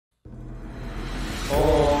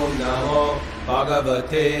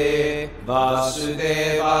Bhagavate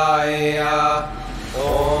Vasudevaya.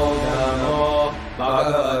 Om Namo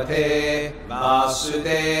Bhagavate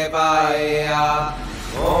Vasudevaya.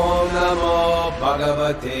 Om Namo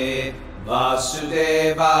Bhagavate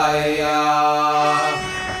Vasudevaya.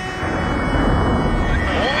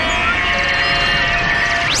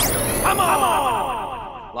 Come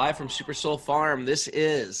on! Live from Super Soul Farm, this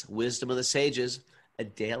is Wisdom of the Sages, a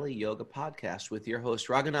daily yoga podcast with your host,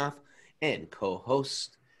 Raghunath, and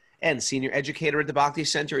co-host and senior educator at the Bhakti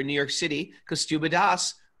Center in New York City,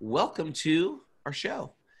 Kaustubha. Welcome to our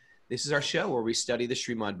show. This is our show where we study the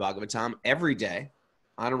Srimad Bhagavatam every day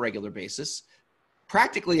on a regular basis,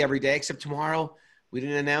 practically every day, except tomorrow. We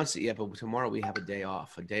didn't announce it yet, but tomorrow we have a day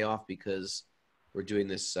off because we're doing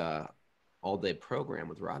this all-day program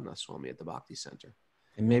with Raghunath Swami at the Bhakti Center.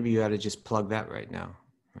 And maybe you ought to just plug that right now,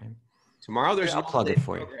 right? Tomorrow there's I'll plug it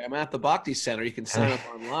for you. I'm at the Bhakti Center. You can sign up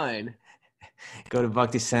online. Go to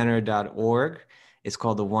bhakticenter.org. It's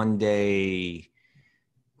called the one-day,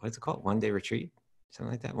 what's it called? One-day retreat?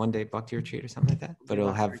 Something like that? One-day Bhakti retreat or something like that? But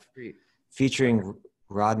it'll have featuring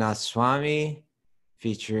Raghunath Swami,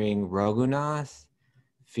 featuring Raghunath,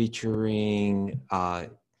 featuring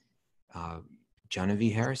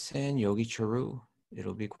Genevieve Harrison, Yogi Charu.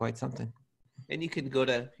 It'll be quite something. And you can go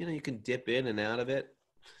to, you can dip in and out of it,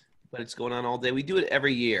 but it's going on all day. We do it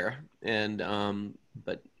every year, and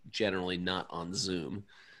but generally not on Zoom.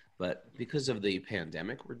 But because of the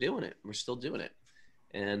pandemic, we're doing it. We're still doing it,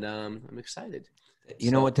 and I'm excited.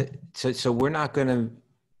 You know what? So we're not going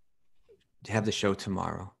to have the show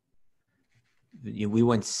tomorrow. We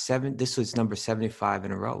went this was number 75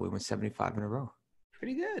 in a row. We went 75 in a row.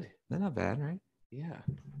 Pretty good. That's not bad, right? Yeah.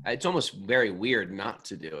 It's almost very weird not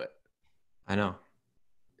to do it. I know.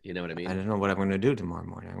 You know what I mean? I don't know what I'm going to do tomorrow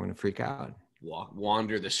morning. I'm going to freak out.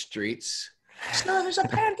 Wander the streets. So there's a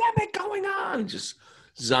pandemic going on. Just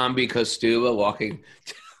zombie Kaustubha walking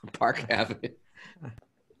Park Avenue.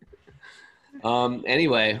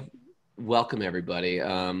 Anyway, welcome everybody.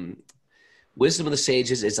 Wisdom of the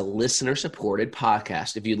Sages is a listener-supported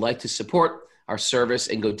podcast. If you'd like to support our service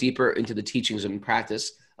and go deeper into the teachings and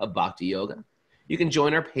practice of Bhakti Yoga, you can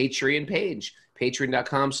join our Patreon page,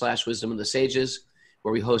 patreon.com/Wisdom of the Sages,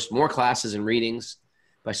 where we host more classes and readings.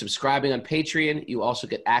 By subscribing on Patreon, you also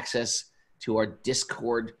get access to our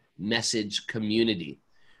Discord message community,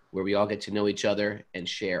 where we all get to know each other and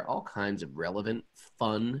share all kinds of relevant,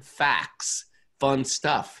 fun facts, fun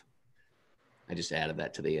stuff. I just added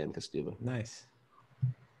that to the end, Kaustubha. Nice.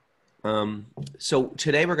 So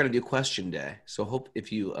today we're going to do question day. So hope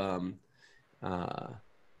if you,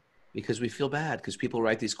 because we feel bad because people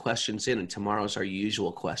write these questions in, and tomorrow's our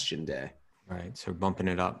usual question day. Right. So we're bumping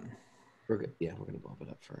it up. We're going to bump it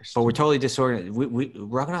up first. But we're totally disorganized.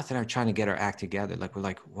 Raghunath and I are trying to get our act together. We're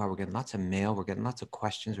like, wow, we're getting lots of mail. We're getting lots of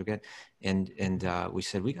questions. And we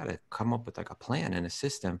said, we got to come up with like a plan and a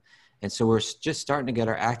system. And so we're just starting to get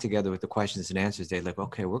our act together with the questions and answers day. Like,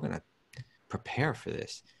 okay, we're going to prepare for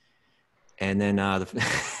this. And then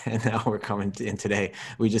and now we're coming in today.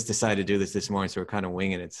 We just decided to do this morning, so we're kind of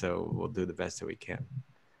winging it. So we'll do the best that we can.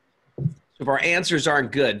 So if our answers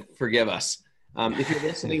aren't good, forgive us. If you're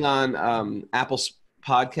listening on Apple's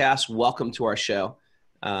podcast, welcome to our show.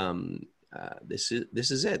 This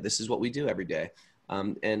is it. This is what we do every day.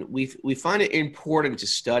 And we find it important to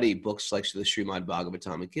study books like the Srimad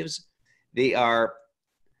Bhagavatam. They are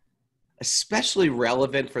especially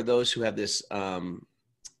relevant for those who have this,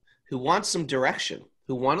 who want some direction,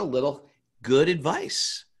 who want a little good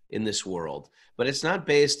advice in this world. But it's not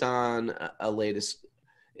based on a latest.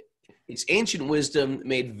 It's ancient wisdom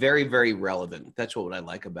made very, very relevant. That's what I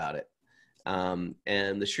like about it. And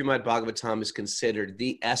the Srimad Bhagavatam is considered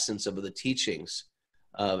the essence of the teachings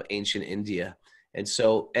of ancient India. And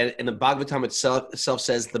so, and the Bhagavatam itself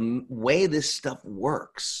says the way this stuff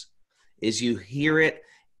works is you hear it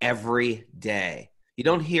every day. You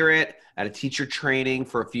don't hear it at a teacher training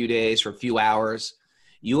for a few days, for a few hours.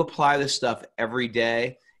 You apply this stuff every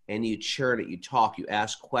day, and you churn it, you talk, you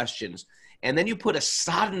ask questions. And then you put a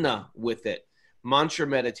sadhana with it, mantra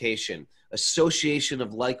meditation, association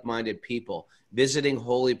of like-minded people, visiting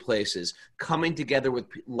holy places, coming together with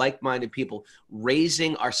like-minded people,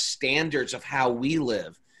 raising our standards of how we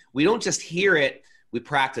live. We don't just hear it, we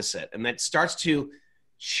practice it. And that starts to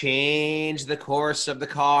change the course of the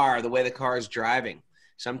car, the way the car is driving.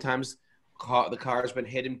 Sometimes the car has been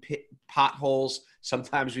hitting potholes.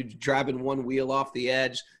 Sometimes we're driving one wheel off the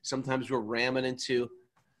edge. Sometimes we're ramming into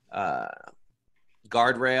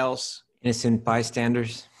guardrails. Innocent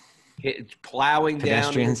bystanders. Plowing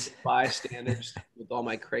pedestrians. Down bystanders with all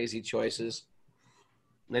my crazy choices.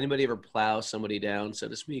 Anybody ever plow somebody down, so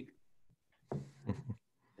to speak?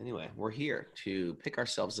 Anyway, we're here to pick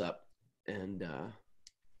ourselves up, and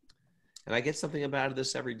I get something out of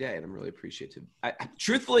this every day, and I'm really appreciative.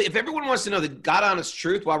 Truthfully, if everyone wants to know the God honest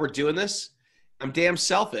truth while we're doing this, I'm damn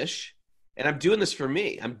selfish, and I'm doing this for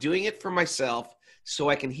me. I'm doing it for myself so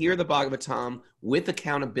I can hear the Bhagavatam with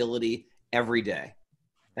accountability every day.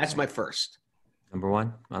 That's my first. Number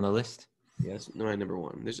one on the list? Yes, no, my number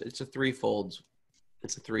one. It's a threefold.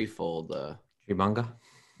 Tree bunga?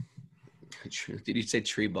 Did you say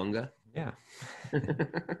tree bunga? Yeah.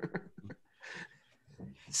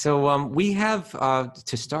 So we have,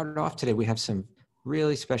 to start off today, we have some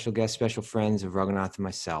really special guests, special friends of Raghunath and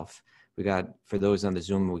myself. We got, for those on the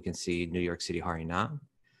Zoom, we can see New York City Harinam.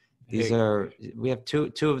 We have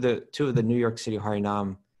two of the New York City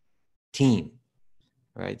Harinam team,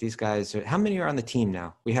 right? These guys how many are on the team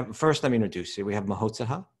now? First, let me introduce you. We have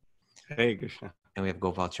Mahotsaha. Hey, Krishna. And we have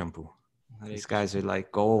Gopal Champu. These guys are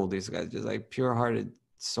like gold. These guys are just like pure-hearted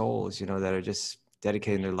souls, that are just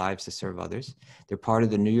dedicating their lives to serve others. They're part of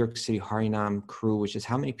the New York City Harinam crew, which is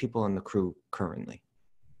how many people in the crew currently?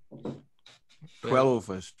 12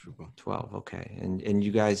 of us. 12, okay. And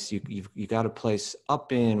you guys, you got a place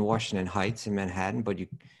up in Washington Heights in Manhattan, but you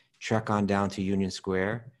trek on down to Union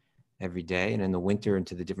Square every day, and in the winter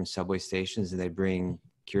into the different subway stations, and they bring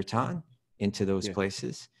kirtan into those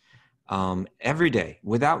places. Every day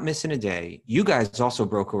without missing a day. You guys also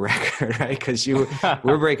broke a record, right? Because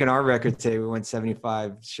we're breaking our record today. We went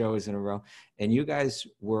 75 shows in a row, and you guys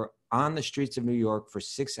were on the streets of New York for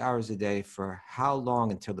 6 hours a day for how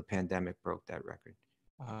long until the pandemic broke that record?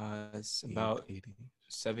 It's about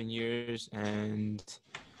 7 years and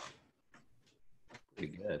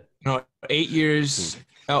Pretty good. no 8 years.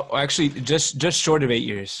 Oh, actually, just short of 8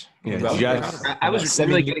 years. Yeah, I was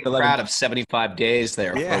really getting proud of 75 days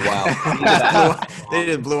there for a while.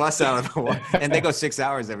 They blew us out of the water. And they go 6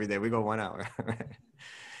 hours every day. We go 1 hour.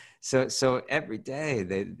 So every day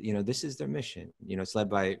this is their mission. It's led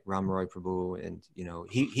by Ram Roy Prabhu, and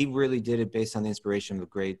he really did it based on the inspiration of a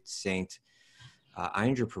great saint,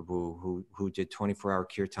 Indra Prabhu, who did 24-hour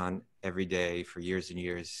kirtan every day for years and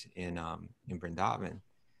years in Vrindavan.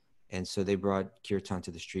 And so they brought kirtan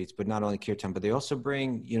to the streets, but not only kirtan, but they also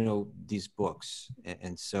bring, these books.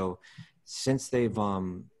 And so since the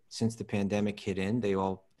pandemic hit in, they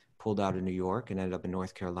all pulled out of New York and ended up in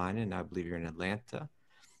North Carolina. And I believe you're in Atlanta.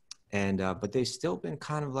 And, but they've still been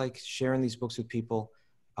kind of like sharing these books with people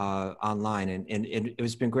online. And it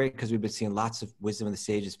has been great because we've been seeing lots of wisdom of the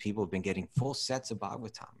sages. People have been getting full sets of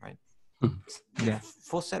Bhagavatam, right? Yeah.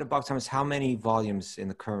 Full set of Bhagavatam is how many volumes in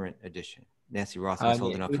the current edition? Nancy Roth was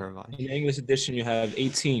holding up her volume. In the English edition, you have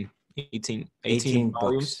 18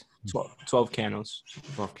 volumes, 12 cantos.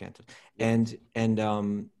 12 cantos. And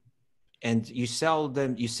you sell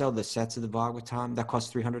the sets of the Bhagavatam that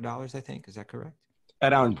costs $300, I think. Is that correct?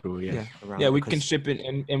 Around, bro, yes. Yeah, we can ship it,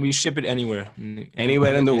 and we ship it anywhere.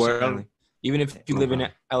 Anywhere in the world. Even if you live in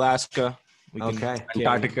Alaska, we can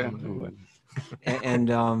Antarctica.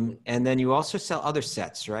 And then you also sell other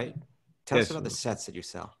sets, right? Tell us about the sets that you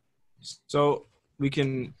sell. So we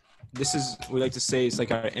like to say it's like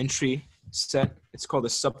our entry set. It's called the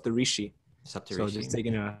Saptarishi. So just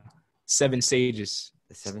taking 7 sages.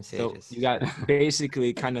 The 7 sages. So you got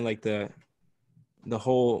basically kind of like the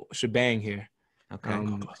whole shebang here. Okay.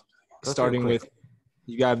 Starting with,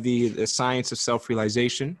 you got the science of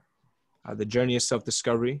self-realization, the journey of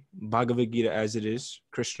self-discovery, Bhagavad-gita as it is,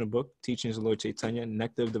 Krishna book, teachings of Lord Chaitanya,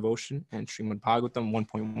 nectar of devotion, and Srimad Bhagavatam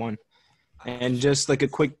 1.1. And just like a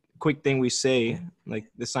quick thing we say, like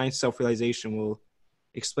the science of self-realization will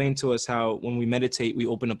explain to us how when we meditate, we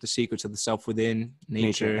open up the secrets of the self within,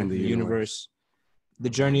 nature and the universe. The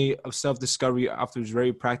journey of self-discovery offers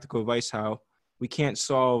very practical advice how we can't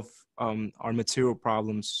solve our material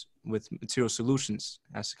problems with material solutions.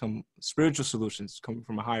 It has to come spiritual solutions coming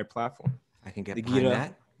from a higher platform. I can get the behind Gita,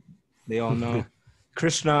 that. They all know.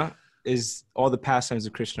 Krishna is all the pastimes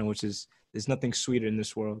of Krishna, which is there's nothing sweeter in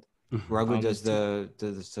this world. Raghu does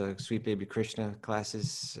the Sweet Baby Krishna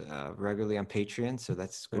classes regularly on Patreon, so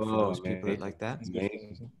that's good for those people that like that.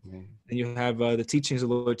 And you have the teachings of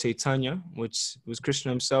Lord Chaitanya, which was Krishna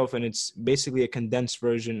himself, and it's basically a condensed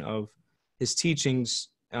version of his teachings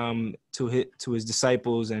to his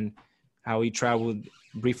disciples and how he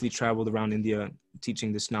briefly traveled around India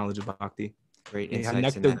teaching this knowledge of bhakti. Great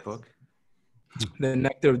insights in that book. The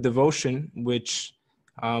nectar of devotion, which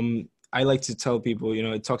I like to tell people,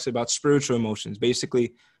 it talks about spiritual emotions.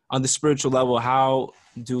 Basically, on the spiritual level, how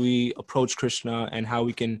do we approach Krishna and how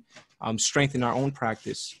we can strengthen our own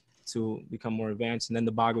practice to become more advanced. And then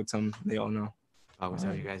the Bhagavatam, they all know.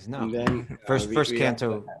 Bhagavatam, you guys know. And then First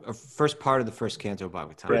canto, first part of the first canto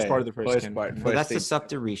Bhagavatam. First part of the first canto. part. Well, that's the thing.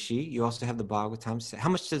 Saptarishi. You also have the Bhagavatam set. How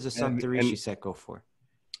much does the Saptarishi set go for?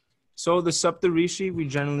 So the Saptarishi, we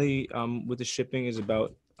generally, with the shipping, is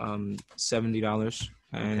about $70,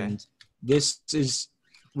 and this is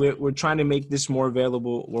we're trying to make this more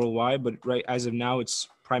available worldwide. But right as of now, it's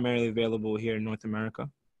primarily available here in North America.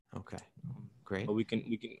 Okay, great. But we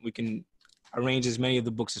can arrange as many of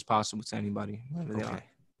the books as possible to anybody, wherever they are.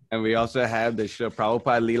 And we also have the Srila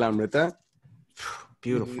Prabhupada Leela Amrita.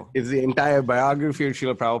 Beautiful. It's the entire biography of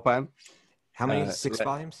Srila Prabhupada. How many? 6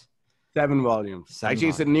 volumes? 7 volumes. Actually,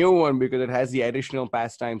 it's a new one because it has the additional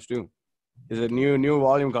pastimes too. There's a new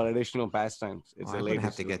volume called Additional Pastimes. It's I'm the gonna latest.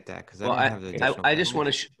 have to get that because Well, I don't have the additional. I just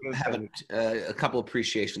want to have a couple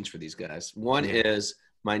appreciations for these guys. One is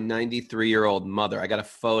my 93-year-old mother. I got a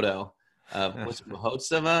photo of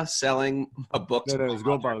Mahotsav selling a book. No,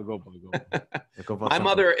 go. My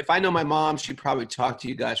mother, if I know my mom, she'd probably talk to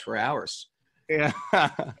you guys for hours. Yeah.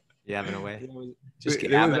 Yabbing away. Just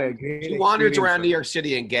gabbing. She wanders around New York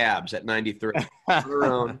City in gabs at 93 on her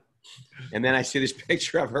own. And then I see this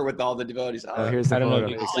picture of her with all the devotees. Oh, here's the photo.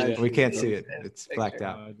 you can see that. We can't see it. It's blacked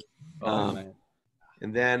out. And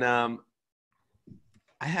then I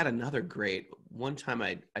had another great one time.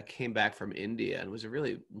 I came back from India, and it was a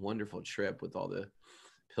really wonderful trip with all the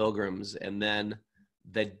pilgrims. And then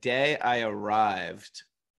the day I arrived,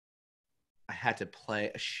 I had to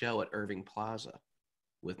play a show at Irving Plaza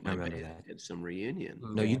with my band. Did some reunion.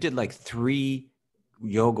 No, you did like 3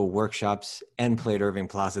 yoga workshops and played Irving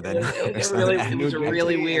Plaza that night. It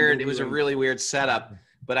was a really weird setup.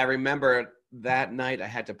 But I remember that night I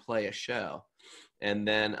had to play a show. And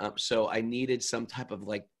then, so I needed some type of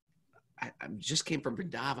I just came from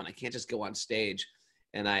Vrindavan. I can't just go on stage.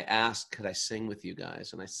 And I asked, could I sing with you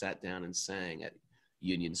guys? And I sat down and sang at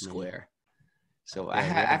Union Square. So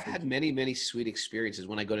I've had many, many sweet experiences.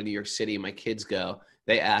 When I go to New York City and my kids go,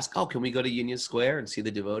 they ask, oh, can we go to Union Square and see the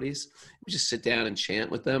devotees? We just sit down and chant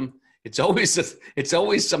with them. It's always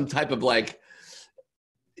some type of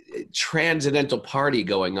transcendental party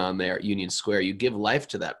going on there at Union Square. You give life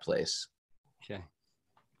to that place. Okay.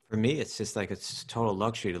 For me, it's just it's total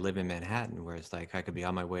luxury to live in Manhattan, where it's I could be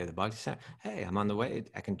on my way to the Bhakti Center. Hey, I'm on the way.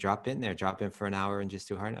 I can drop in for an hour and just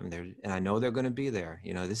do Harinam there. And I know they're going to be there.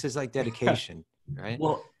 This is like dedication, right?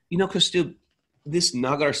 Well, Kaustubha, this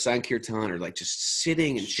Nagar Sankirtan, or just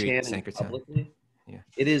sitting and chanting publicly,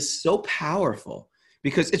 it is so powerful.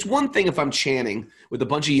 Because it's one thing if I'm chanting with a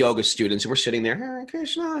bunch of yoga students and we're sitting there, Hare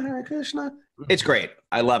Krishna, Hare Krishna. It's great.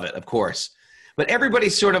 I love it, of course. But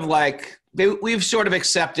everybody's sort of we've sort of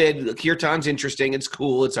accepted Kirtan's interesting. It's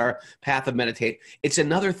cool. It's our path of meditate. It's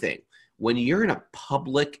another thing when you're in a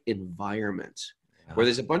public environment where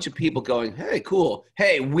there's a bunch of people going, hey, cool.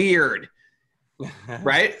 Hey, weird.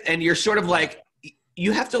 Right? And you're sort of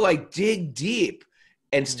you have to dig deep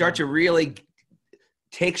and start to really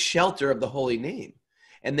take shelter of the holy name.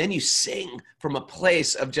 And then you sing from a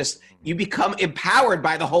place of you become empowered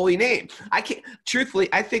by the holy name. I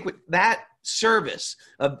think with that service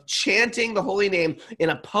of chanting the holy name in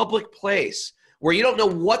a public place where you don't know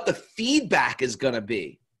what the feedback is going to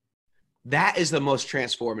be, that is the most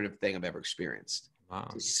transformative thing I've ever experienced.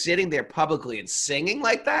 Wow. Sitting there publicly and singing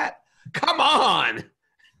like that? Come on.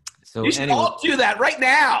 So you should all do that right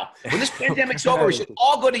now. When this pandemic's over, we should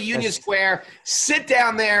all go to Union Square, sit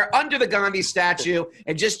down there under the Gandhi statue,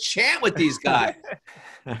 and just chant with these guys.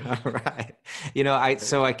 Right.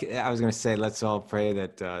 I was going to say, let's all pray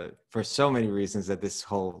that for so many reasons that this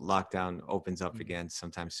whole lockdown opens up again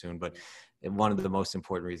sometime soon. But one of the most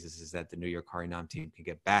important reasons is that the New York Harinam team can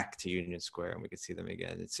get back to Union Square and we can see them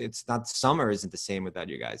again. It's not, summer isn't the same without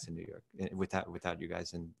you guys in New York, without you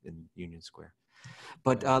guys in Union Square.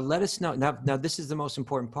 But let us know now. This is the most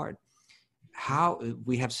important part. How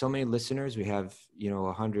we have so many listeners. We have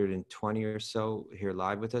 120 or so here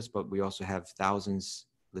live with us, but we also have thousands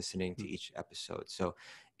listening to each episode. So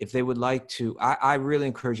if they would like to, I really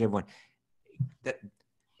encourage everyone that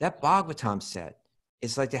Bhagavatam set.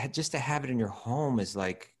 It's just to have it in your home is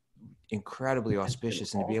incredibly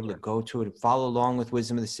auspicious, and to be able to go to it and follow along with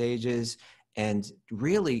wisdom of the sages. And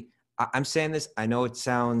really, I'm saying this, I know it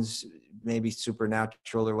sounds maybe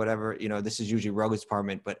supernatural or whatever, this is usually Raghu's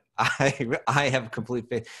department, but I have complete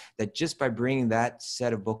faith that just by bringing that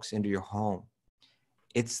set of books into your home,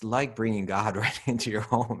 it's like bringing God right into your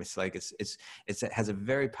home. It's it has a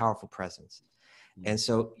very powerful presence. And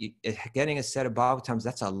so getting a set of Bhagavatams,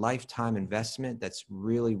 that's a lifetime investment. That's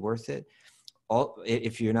really worth it.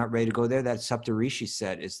 If you're not ready to go there, that Saptarishi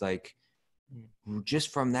set is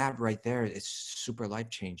just from that right there, it's super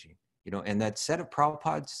life-changing. And that set of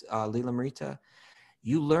Prabhupada's Leela Amrita,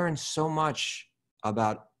 you learn so much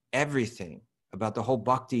about everything, about the whole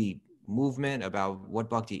Bhakti movement, about what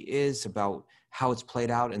Bhakti is, about how it's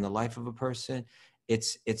played out in the life of a person.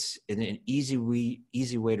 It's an easy way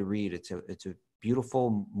to read. It's a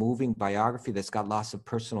beautiful, moving biography that's got lots of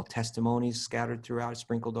personal testimonies scattered throughout,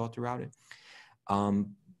 sprinkled all throughout it.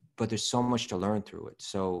 But there's so much to learn through it.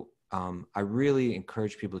 So I really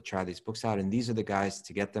encourage people to try these books out, and these are the guys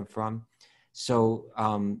to get them from. So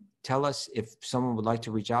tell us, if someone would like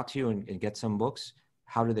to reach out to you and get some books,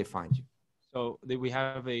 how do they find you? So we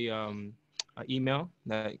have a email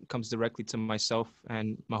that comes directly to myself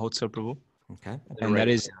and Mahotsa Prabhu. Okay. And that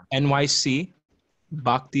is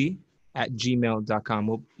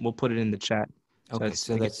nycbhakti@gmail.com. We'll put it in the chat. Okay,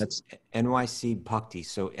 so that's NYC Bhakti.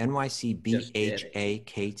 So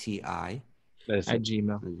NYCBHAKTI at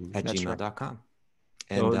gmail.com.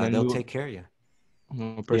 And they'll take care of you.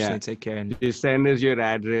 We'll personally take care. And just send us your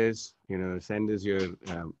address, send us your,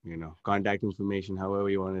 contact information, however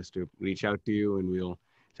you want us to reach out to you, and we'll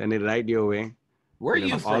send it right your way. Where are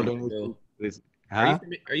you from?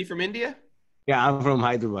 Are you from India? Yeah, I'm from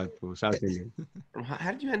Hyderabad, South India.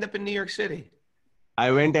 How did you end up in New York City?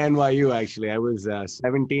 I went to NYU, actually. I was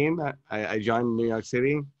 17. I joined New York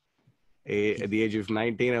City. At the age of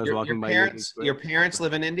 19, I was walking by. Your parents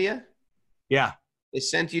live in India? Yeah. They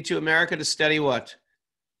sent you to America to study what?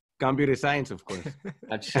 Computer science, of course.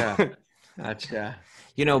 Acha.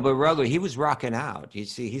 But Raghu, he was rocking out. You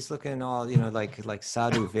see, he's looking all, like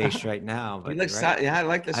Sadhu Vesh right now. But, right? Yeah, I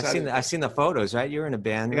like this. I've seen the photos, right? You're in a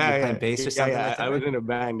band. Yeah, you're playing bass or something. Yeah, I was in a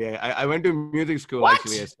band. Yeah, I went to music school. What?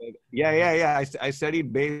 Actually. I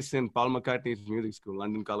studied bass in Paul McCartney's music school,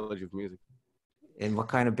 London College of Music. And what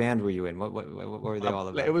kind of band were you in? What were they all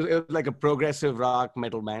about? It was like a progressive rock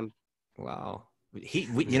metal band. Wow.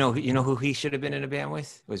 You know who he should have been in a band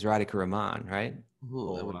with? It was Radhika Raman, right?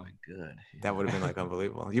 Ooh, that would have been good. That would have been like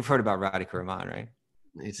unbelievable. You've heard about Radhika Raman, right?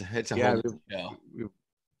 It's a whole show.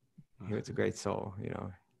 It's a great soul.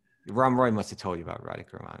 Ram Roy must have told you about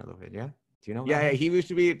Radhika Raman a little bit, yeah? Do you know? Yeah, he used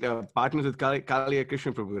to be partners with Kaliya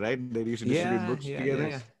Krishna Prabhu, right? They used to distribute books together.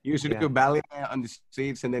 Yeah. He used to do ballet on the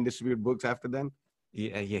streets and then distribute books after then.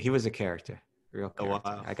 Yeah, he was a character, real character. Oh,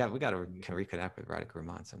 wow. We got to reconnect with Radhika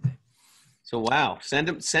Raman someday. So wow,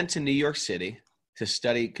 sent to New York City to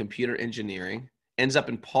study computer engineering. Ends up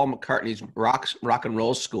in Paul McCartney's rock and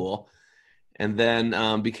roll school, and then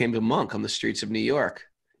became a monk on the streets of New York.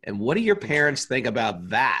 And what do your parents think about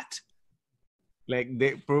that? Like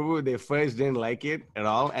they first didn't like it at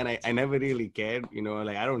all, and I never really cared.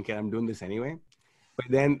 I don't care. I'm doing this anyway. But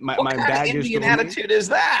then my what kind dad of just Indian attitude is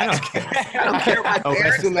that? I don't care what my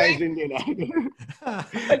parents think. Indian attitude.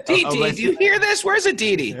 Aditi, do you hear this? Where's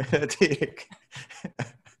Aditi?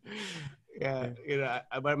 Yeah,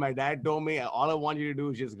 but my dad told me all I want you to do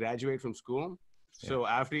is just graduate from school. So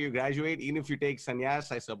after you graduate, even if you take sannyas,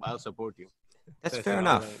 I'll support you. That's fair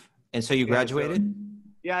enough. And so you graduated?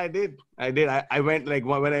 Yeah, I did. I went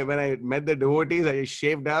when I met the devotees, I just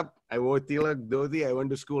shaved up. I wore tilak, dhoti. I went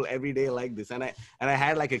to school every day like this, and I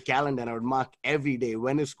had like a calendar, and I would mark every day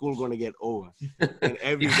when is school going to get over. And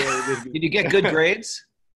every day. Did you get good grades?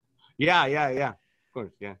 Yeah. Of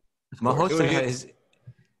course, yeah. Mahotsa is.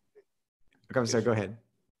 I'm sorry. Go ahead.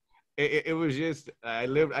 It was just I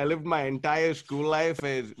lived my entire school life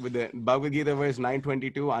with the Bhagavad-gita verse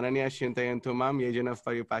 922. Ananya shintayantu mam yejana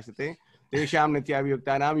paripasate. To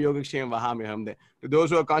those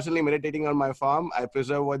who are constantly meditating on my farm, I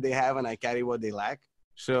preserve what they have and I carry what they lack.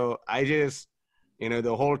 So I just,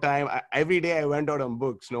 the whole time, every day I went out on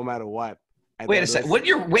books, no matter what. Wait a second.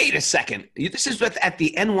 Wait a second. This is at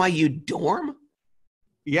the NYU dorm?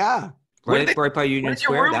 Yeah. Right by Union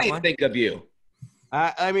Square. What did your roommate think of you?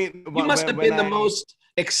 I mean, you must have been the most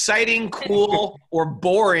exciting, cool, or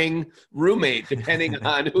boring roommate, depending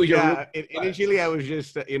on who you're. Yeah, initially I was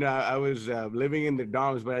just, I was living in the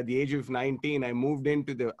dorms, but at the age of 19, I moved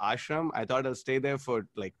into the ashram. I thought I'll stay there for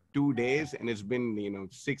like 2 days, and it's been,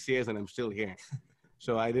 6 years, and I'm still here.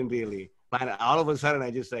 So I didn't really plan it. All of a sudden,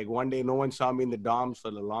 I just one day, no one saw me in the dorms for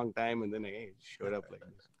a long time, and then I showed up like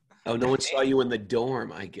this. Oh, no one saw you in the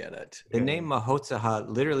dorm. I get it. The name Mahotsaha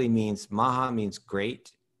literally means Maha means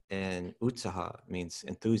great, and Utsaha means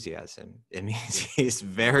enthusiasm. It means he's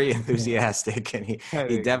very enthusiastic, and he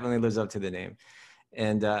definitely lives up to the name.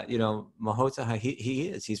 And Mahotsaha, he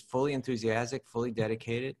is. He's fully enthusiastic, fully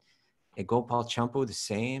dedicated. And Gopal Champu, the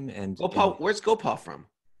same. And Gopal, where's Gopal from?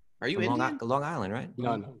 Are you Indian? Long Island, right?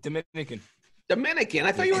 No. Dominican.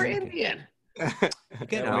 I thought you were Indian.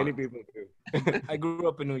 Many people do. I grew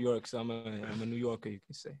up in New York, so I'm a New Yorker, you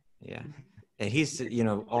can say. Yeah. And he's,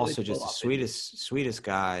 also just the sweetest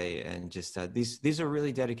guy. And just these are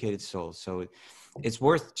really dedicated souls. So it's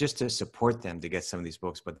worth just to support them to get some of these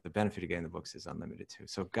books, but the benefit of getting the books is unlimited too.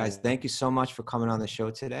 So guys, thank you so much for coming on the show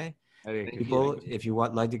today. People, if you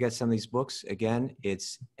would like to get some of these books, again,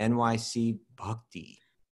 it's NYC Bhakti.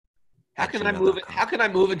 How can I move it? How can I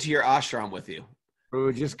move into your ashram with you?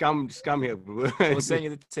 Bro, just come here, bro. We'll send you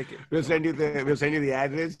the ticket. We'll send you the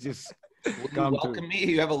address. Just come welcome me.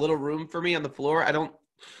 You have a little room for me on the floor.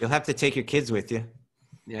 You'll have to take your kids with you.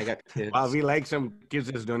 Yeah, I got kids. Wow, we like some kids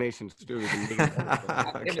as donations too.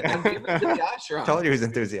 Told you he's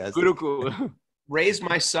enthusiastic. Gurukul. Raise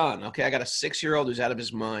my son. Okay, I got a 6-year-old who's out of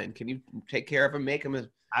his mind. Can you take care of him? Make him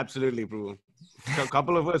Absolutely, bro. So a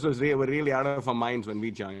couple of us were really out of our minds when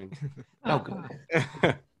we joined. Oh,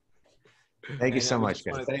 good. Thank you so much,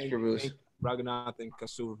 guys. Thanks for Raghunath and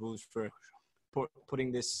Kaustubha for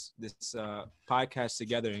putting this podcast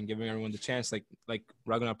together and giving everyone the chance, like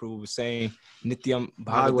Raghunath Prabhu was saying, Nityam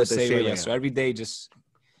Bhagavata Sevaya. So every day, just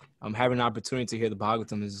having an opportunity to hear the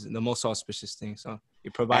Bhagavatam is the most auspicious thing. So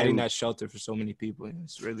you're providing that shelter for so many people.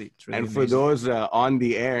 It's really and amazing. For those on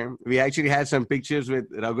the air, we actually had some pictures with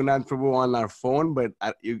Raghunath Prabhu on our phone, but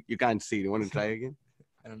you can't see. You want to try again?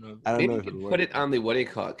 I don't know. Maybe you can put it on the, what do you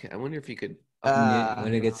call it? I wonder if you could.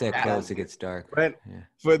 When it gets that close, it gets dark. But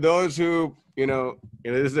for those who,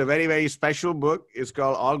 this is a very, very special book. It's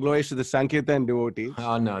called All Glories to the Sankirtan Devotees.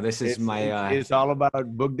 Oh, no, this is It's all about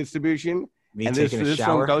book distribution. Me and taking a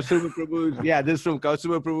shower. This from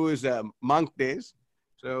Kaustubha Prabhu's monk days.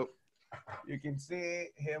 So you can see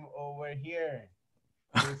him over here.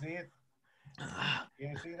 Can you see it?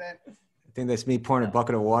 Can you see that? I think that's me pouring a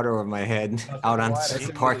bucket of water over my head out on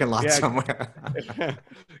the parking lot somewhere.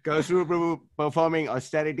 Kaustubha Prabhu performing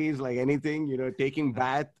austerities like anything, taking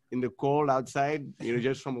bath in the cold outside,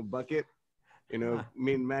 just from a bucket.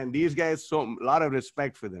 Man, these guys, a lot of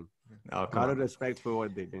respect for them. A lot of respect for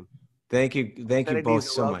what they did. Thank you both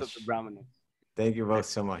so much. Thank you both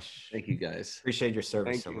so much. Thank you, guys. Appreciate your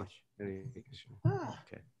service so much.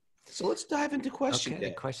 Okay. So let's dive into questions.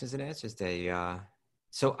 Okay, questions and answers day.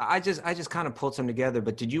 So I just kind of pulled some together,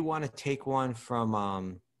 but did you want to take one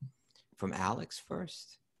from Alex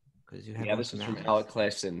first? Because you have this is from Alex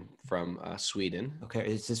Klassen from Sweden. Okay,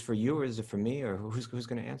 is this for you or is it for me or who's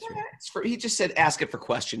going to answer it? He just said ask it for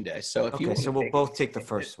question day. So if so we'll both take the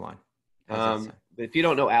first one. If you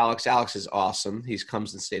don't know Alex is awesome. He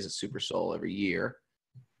comes and stays at Super Soul every year.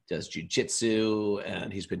 Does jujitsu,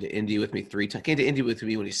 and he's been to India with me 3 times. Came to India with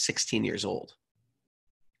me when he's 16 years old.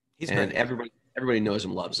 Everybody knows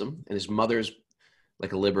him, loves him, and his mother's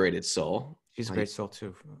like a liberated soul. She's a great soul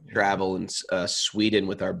too. Travel in Sweden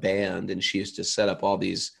with our band, and she used to set up all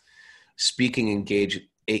these speaking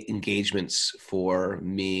engagements for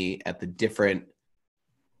me at the different.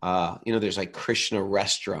 There's like Krishna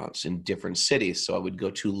restaurants in different cities. So I would go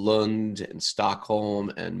to Lund and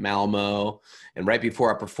Stockholm and Malmo. And right before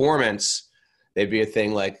our performance, there'd be a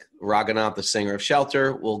thing like Raghunath, the singer of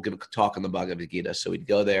Shelter, will give a talk on the Bhagavad-gita. So we'd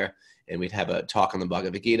go there and we'd have a talk on the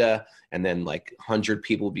Bhagavad-gita. And then like 100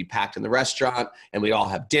 people would be packed in the restaurant and we'd all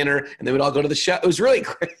have dinner and then we'd all go to the show. It was really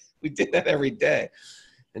great. We did that every day.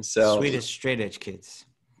 And so Swedish straight edge kids.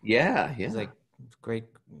 Yeah. It was like great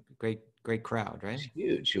crowd, right?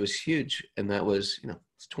 It was huge. And that was,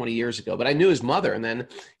 it's 20 years ago, but I knew his mother, and then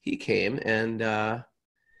he came and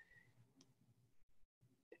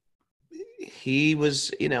he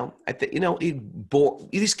was,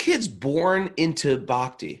 these kids born into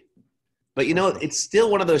bhakti, but it's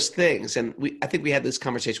still one of those things. And I think we had this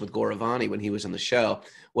conversation with Gauravani when he was on the show,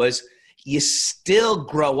 was you still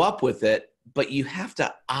grow up with it, but you have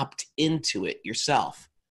to opt into it yourself.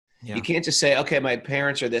 Yeah. You can't just say, okay, my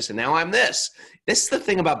parents are this and now I'm this. This is the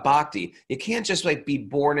thing about bhakti. You can't just like be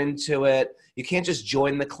born into it. You can't just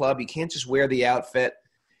join the club. You can't just wear the outfit.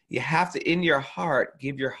 You have to, in your heart,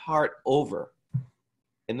 give your heart over.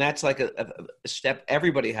 And that's like a step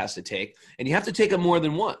everybody has to take. And you have to take it more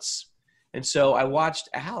than once. And so I watched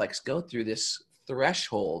Alex go through this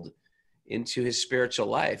threshold into his spiritual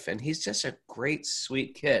life. And he's just a great,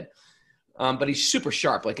 sweet kid. But he's super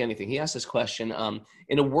sharp like anything. He asked this question,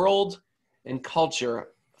 in a world and culture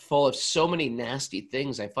full of so many nasty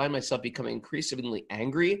things, I find myself becoming increasingly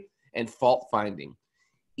angry and fault-finding,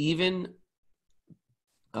 even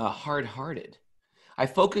hard-hearted. I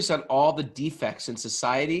focus on all the defects in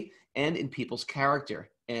society and in people's character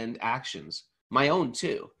and actions, my own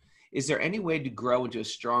too. Is there any way to grow into a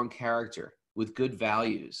strong character with good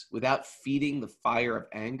values without feeding the fire of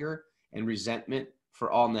anger and resentment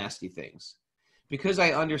for all nasty things? Because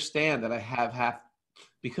I understand that I have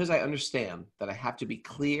to be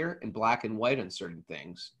clear and black and white on certain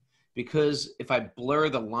things. Because if I blur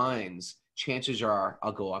the lines, chances are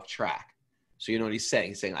I'll go off track. So you know what he's saying?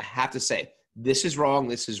 He's saying I have to say this is wrong,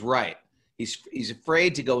 this is right. He's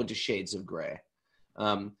afraid to go into shades of gray.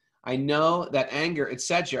 I know that anger,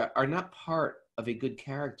 etc., are not part of a good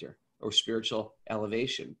character or spiritual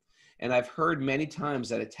elevation. And I've heard many times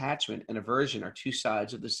that attachment and aversion are two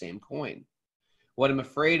sides of the same coin. What I'm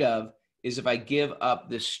afraid of is if I give up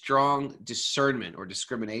this strong discernment or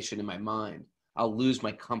discrimination in my mind, I'll lose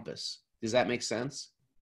my compass. Does that make sense?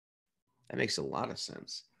 That makes a lot of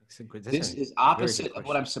sense. This is opposite of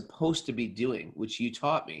what I'm supposed to be doing, which you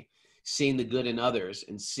taught me, seeing the good in others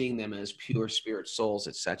and seeing them as pure spirit souls,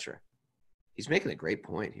 etc. He's making a great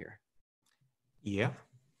point here. Yeah,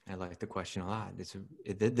 I like the question a lot. This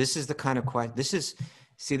is the kind of question.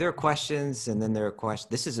 There are questions, and then there are questions.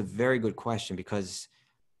 This is a very good question because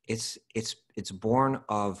it's born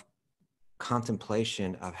of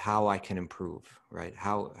contemplation of how I can improve, right?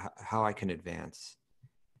 How I can advance.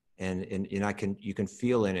 And you can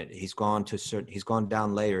feel in it. He's gone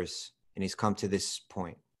down layers and he's come to this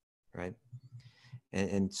point, right?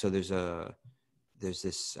 And so there's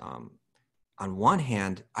this, on one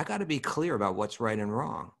hand, I got to be clear about what's right and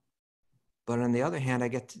wrong. But on the other hand,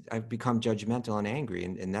 I've become judgmental and angry,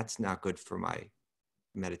 and that's not good for my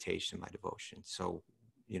meditation, my devotion. So,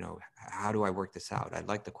 how do I work this out? I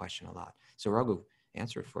like the question a lot. So Raghu,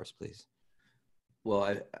 answer it for us, please.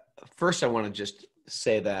 Well, first I want to just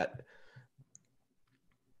say that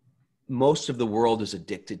most of the world is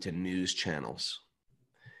addicted to news channels,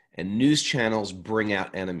 and news channels bring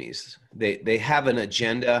out enemies. They have an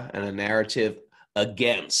agenda and a narrative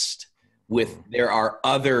against, there are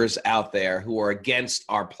others out there who are against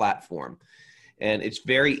our platform. And it's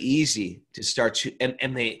very easy to start to,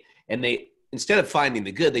 and they, instead of finding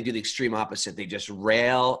the good, they do the extreme opposite. They just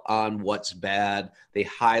rail on what's bad. They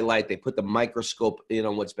highlight, they put the microscope in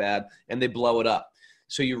on what's bad, and they blow it up.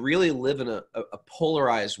 So you really live in a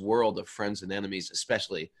polarized world of friends and enemies,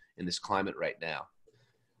 especially in this climate right now.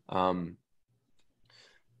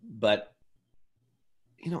 But,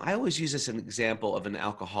 I always use this as an example of an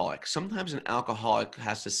alcoholic. Sometimes an alcoholic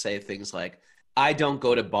has to say things like, I don't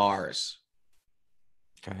go to bars.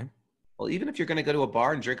 Okay. Well, even if you're going to go to a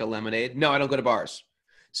bar and drink a lemonade, no, I don't go to bars.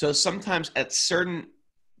 So sometimes at certain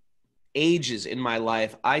ages in my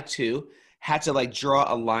life, I too had to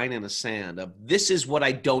draw a line in the sand of this is what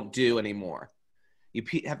I don't do anymore. You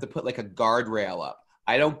have to put a guardrail up.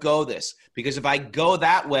 I don't go this because if I go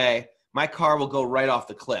that way, my car will go right off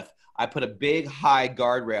the cliff. I put a big high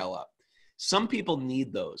guardrail up. Some people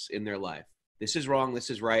need those in their life. This is wrong. This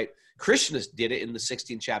is right. Krishna did it in the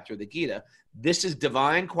 16th chapter of the Gita. This is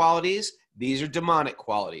divine qualities. These are demonic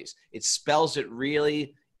qualities. It spells it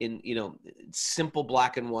really in, simple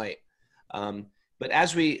black and white. But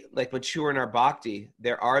as we mature in our bhakti,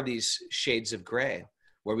 there are these shades of gray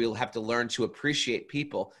where we'll have to learn to appreciate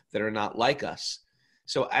people that are not like us.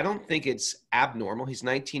 So I don't think it's abnormal. He's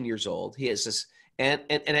 19 years old. He has this, and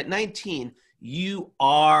at 19, you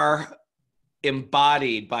are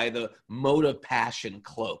embodied by the mode of passion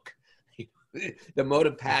cloak. The mode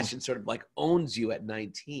of passion sort of owns you at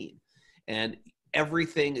 19, and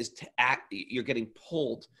everything is to act. You're getting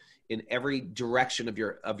pulled in every direction of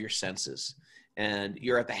your senses, and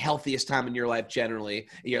you're at the healthiest time in your life generally.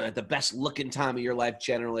 You're at the best looking time of your life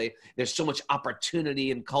generally. There's so much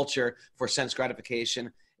opportunity in culture for sense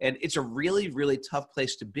gratification, and it's a really, really tough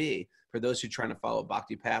place to be for those who are trying to follow a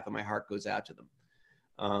bhakti path, and my heart goes out to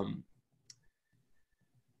them.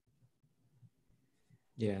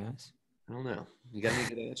 Yes. I don't know. You got any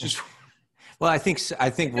good answers? Well, I think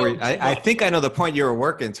I know the point you were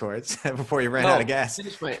working towards before you ran out of gas.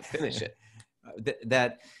 Finish it.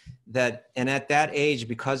 And at that age,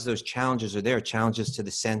 because those challenges are there, challenges to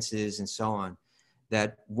the senses and so on,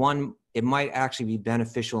 it might actually be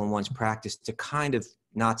beneficial in one's practice to kind of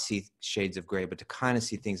not see shades of gray, but to kind of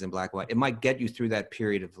see things in black and white. It might get you through that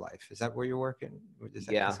period of life. Is that where you're working?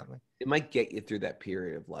 Yeah, it might get you through that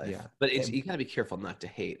period of life. Yeah, but you got to be careful not to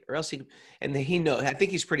hate, or else he knows. I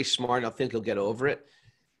think he's pretty smart. I think he'll get over it.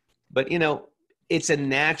 But it's a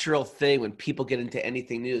natural thing when people get into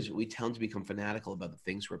anything new. We tend to become fanatical about the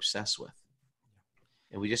things we're obsessed with,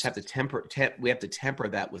 and we just have to temper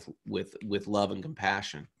that with love and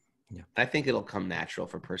compassion. Yeah. I think it'll come natural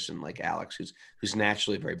for a person like Alex, who's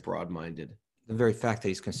naturally very broad-minded. The very fact that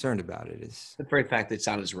he's concerned about it is the very fact that it's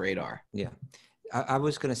on his radar. Yeah, I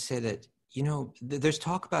was going to say that there's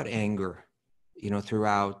talk about anger,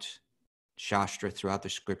 throughout Shastra, throughout the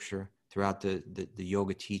scripture, throughout the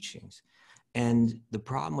yoga teachings, and the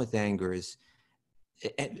problem with anger is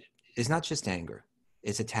it's not just anger;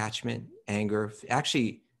 it's attachment, anger.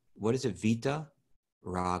 Actually, what is it? Vita,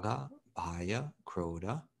 raga, bhaya,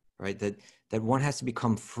 krodha. Right, that one has to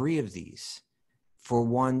become free of these for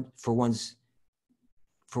one's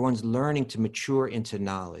for one's learning to mature into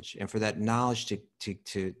knowledge, and for that knowledge to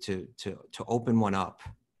open one up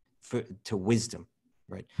to wisdom,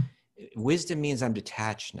 right? Wisdom means I'm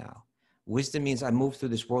detached now. Wisdom means I move through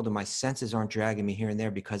this world and my senses aren't dragging me here and there,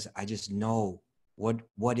 because I just know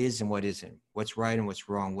what is and what isn't, what's right and what's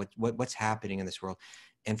wrong, what's happening in this world.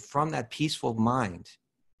 And from that peaceful mind,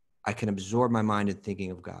 I can absorb my mind in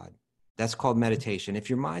thinking of God. That's called meditation. If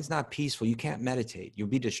your mind's not peaceful, you can't meditate. You'll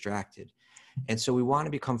be distracted. And so we want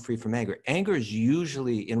to become free from anger. Anger is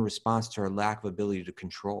usually in response to our lack of ability to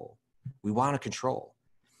control. We want to control,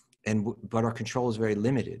 but our control is very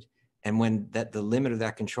limited. And when the limit of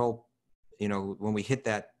that control, when we hit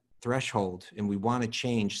that threshold and we want to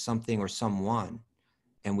change something or someone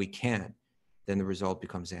and we can't, then the result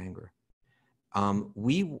becomes anger.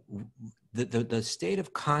 The state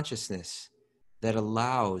of consciousness that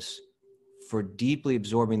allows for deeply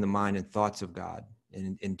absorbing the mind and thoughts of God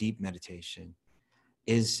in deep meditation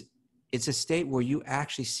it's a state where you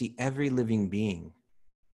actually see every living being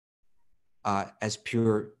as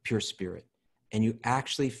pure spirit, and you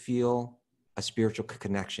actually feel a spiritual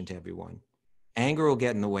connection to everyone. Anger will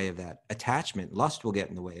get in the way of that. Attachment, lust will get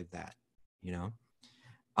in the way of that,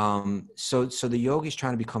 So the yogi's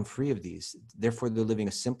trying to become free of these. Therefore, they're living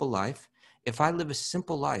a simple life. If I live a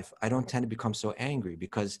simple life, I don't tend to become so angry,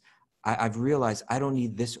 because I've realized I don't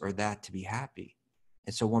need this or that to be happy.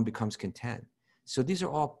 And so one becomes content. So these are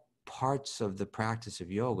all parts of the practice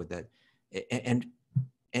of yoga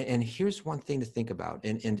and here's one thing to think about.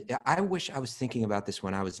 And I wish I was thinking about this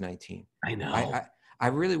when I was 19. I know. I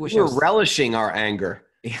really wish we're relishing our anger.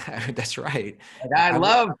 Yeah, that's right. I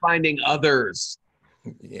love finding others.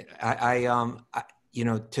 To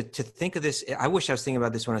think of this, I wish I was thinking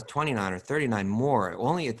about this when I was 29 or 39 more.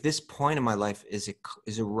 Only at this point in my life is it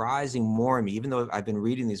arising more in me, even though I've been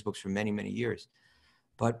reading these books for many, many years.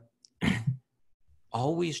 But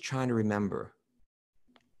always trying to remember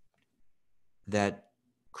that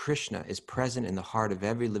Krishna is present in the heart of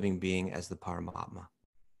every living being as the Paramatma.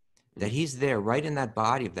 That he's there right in that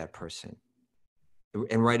body of that person,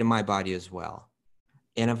 and right in my body as well.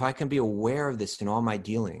 And if I can be aware of this in all my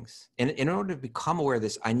dealings, and in order to become aware of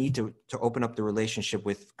this, I need to open up the relationship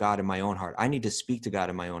with God in my own heart. I need to speak to God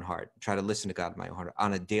in my own heart, try to listen to God in my own heart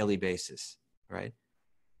on a daily basis, right?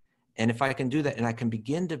 And if I can do that, and I can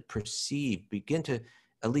begin to perceive, begin to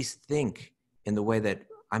at least think in the way that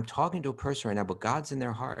I'm talking to a person right now, but God's in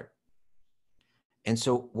their heart. And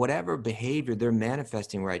so whatever behavior they're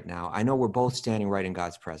manifesting right now, I know we're both standing right in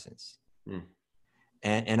God's presence. Mm.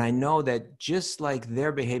 And I know that just like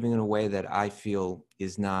they're behaving in a way that I feel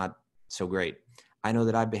is not so great, I know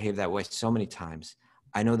that I behave that way so many times.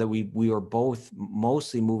 I know that we are both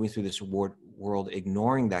mostly moving through this world,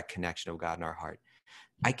 ignoring that connection of God in our heart.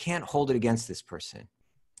 I can't hold it against this person.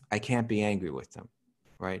 I can't be angry with them,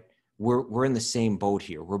 right? We're in the same boat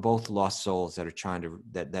here. We're both lost souls that are trying to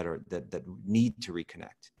that need to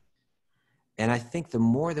reconnect. And I think the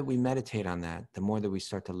more that we meditate on that, the more that we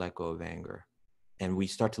start to let go of anger. And we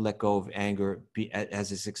start to let go of anger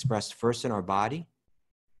as it's expressed first in our body,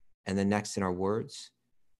 and then next in our words.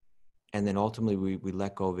 And then ultimately we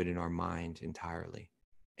let go of it in our mind entirely.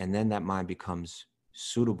 And then that mind becomes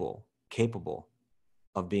suitable, capable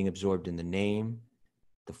of being absorbed in the name,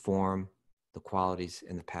 the form, the qualities,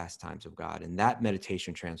 and the pastimes of God. And that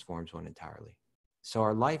meditation transforms one entirely. So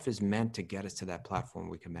our life is meant to get us to that platform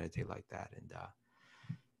where we can meditate like that.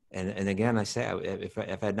 And again, I say, if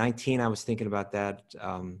at 19 I was thinking about that,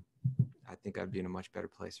 I think I'd be in a much better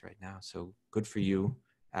place right now. So good for you,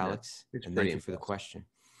 Alex. Yeah, and thank you for the question.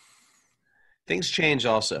 Things change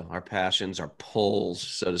also. Our passions, our pulls,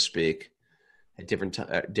 so to speak, at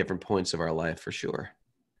different points of our life, for sure.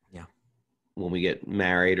 Yeah. When we get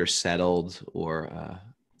married or settled, or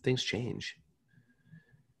things change.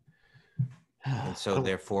 And so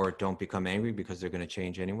therefore don't become angry because they're going to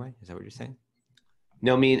change anyway. Is that what you're saying?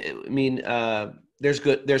 No, I mean,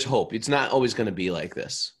 there's hope. It's not always going to be like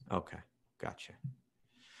this. Okay. Gotcha.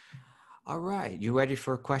 All right. You ready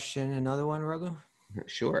for a question? Another one, Raghu?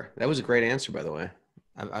 Sure. That was a great answer, by the way.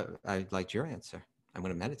 I liked your answer. I'm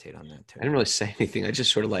going to meditate on that too. I didn't really say anything. I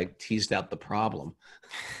just sort of like teased out the problem.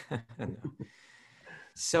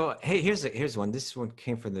 So, hey, here's one. This one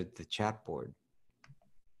came from the chat board.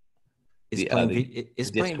 The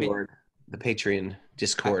Patreon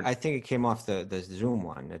Discord. I think it came off the Zoom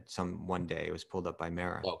one at one day. It was pulled up by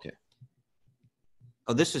Mara. Okay.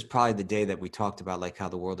 Oh, this was probably the day that we talked about like how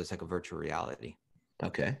the world is like a virtual reality.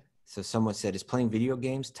 Okay. So someone said, is playing video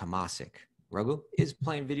games tamasic? Raghu, is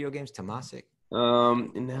playing video games tamasic?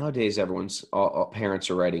 Nowadays, all parents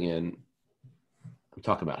are writing in. I'm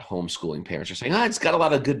talking about homeschooling parents are saying, it's got a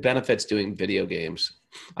lot of good benefits doing video games.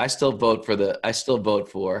 I still vote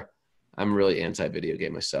for, I'm really anti-video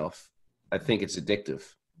game myself. I think it's addictive.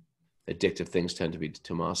 Addictive things tend to be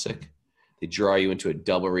tamasic. They draw you into a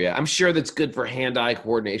double react. I'm sure that's good for hand-eye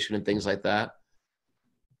coordination and things like that.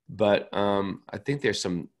 But I think there's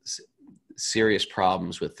some serious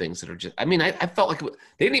problems with things that are just, I mean, I felt like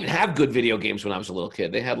they didn't even have good video games when I was a little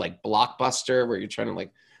kid. They had like Blockbuster where you're trying to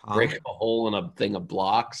like break a hole in a thing of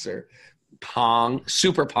blocks, or Pong,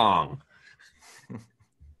 Super Pong.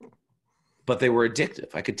 But they were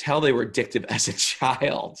addictive. I could tell they were addictive as a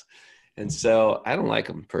child. And so I don't like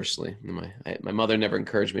them personally. My mother never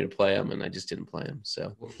encouraged me to play them, and I just didn't play them.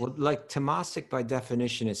 So, well, like tamasic by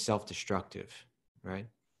definition is self-destructive, right?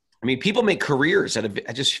 I mean, people make careers out of,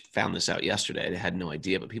 I just found this out yesterday. I had no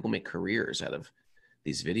idea, but people make careers out of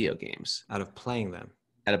these video games. Out of playing them.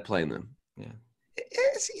 Out of playing them. Yeah.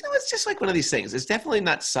 It's just like one of these things. It's definitely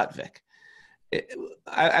not Sattvic.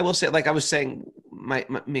 I will say, like I was saying, my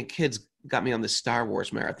kids got me on this Star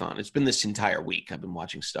Wars marathon. It's been this entire week. I've been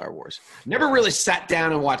watching Star Wars. Never really sat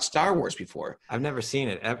down and watched Star Wars before. I've never seen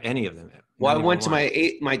it, any of them. Well, I went to my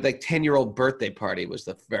 10-year-old birthday party. Was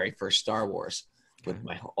the very first Star Wars with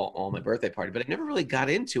all my birthday party, but I never really got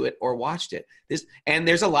into it or watched it.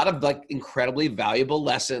 There's a lot of like incredibly valuable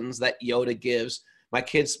lessons that Yoda gives. My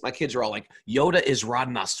kids are all like, Yoda is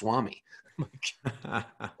Radhanath Swami. I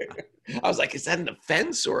was like, is that an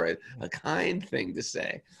offense or a kind thing to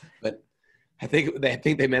say? But I think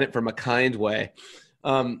they meant it from a kind way.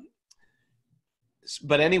 But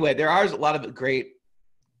anyway, there are a lot of great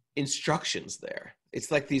instructions there. It's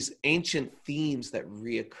like these ancient themes that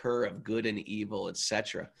reoccur of good and evil,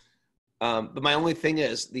 etc. But my only thing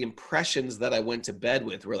is the impressions that I went to bed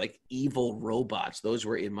with were like evil robots. Those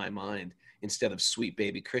were in my mind instead of sweet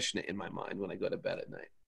baby Krishna in my mind when I go to bed at night.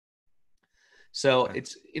 So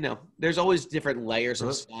it's, there's always different layers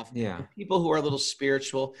of stuff. Yeah. People who are a little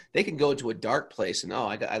spiritual, they can go into a dark place and,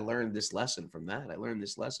 I learned this lesson from that. I learned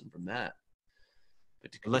this lesson from that.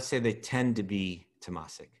 But let's say they tend to be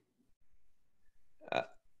tamasic. Are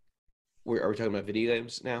we talking about video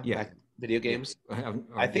games now? Yeah. Video games?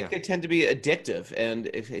 I think they tend to be addictive, and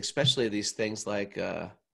especially these things like...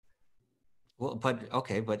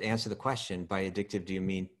 but answer the question. By addictive, do you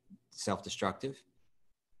mean self-destructive?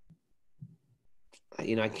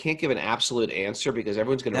 I can't give an absolute answer because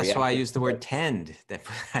everyone's going to. That's why I use the word tend.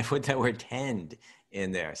 I put that word tend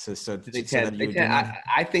in there. So they tend.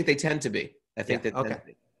 I think they tend to be. I think that. Okay.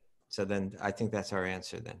 So then I think that's our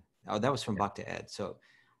answer then. Oh, that was from Bhakti Ed. So,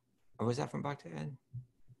 or was that from Bhakti Ed?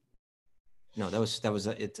 No, that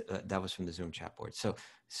was from the Zoom chat board.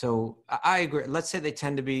 So I agree. Let's say they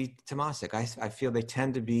tend to be tamasic. I feel they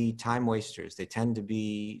tend to be time wasters. They tend to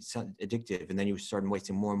be addictive, and then you start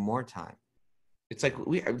wasting more and more time. It's like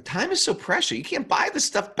time is so precious. You can't buy the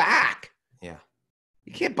stuff back. Yeah.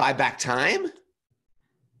 You can't buy back time.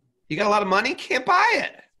 You got a lot of money, can't buy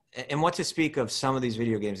it. And what to speak of some of these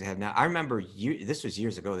video games they have now. I remember this was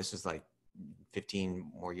years ago. This was like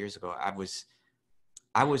 15 more years ago. I was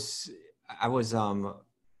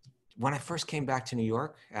when I first came back to New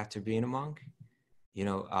York after being a monk,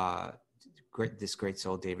 this great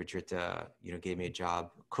soul, David Dritta, gave me a job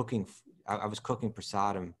cooking. I was cooking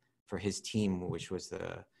prasadam for his team, which was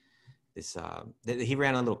he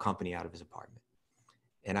ran a little company out of his apartment,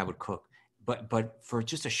 and I would cook. But for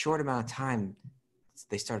just a short amount of time,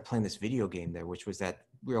 they started playing this video game there, which was that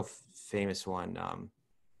real famous one,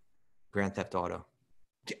 Grand Theft Auto.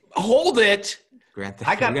 Hold it. Grand Theft.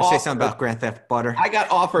 You're gonna say something about Grand Theft Butter. I got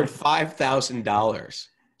offered $5,000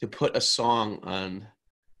 to put a song on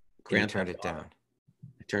Grand Theft. Turned it down.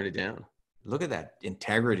 I turned it down. Look at that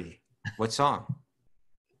integrity. What song?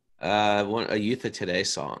 A Youth of Today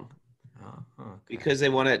song. Oh, okay. Because they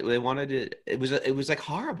wanted it. It was like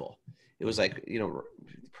horrible. It was like,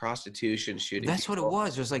 prostitution, shooting. That's people. what it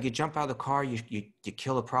was. It was like you jump out of the car, you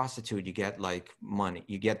kill a prostitute, you get like money,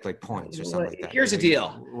 you get like points or something like that. Here's the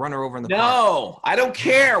deal. Run her over in the car. No, I don't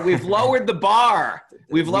care. We've lowered the bar.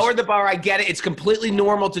 We've lowered the bar. I get it. It's completely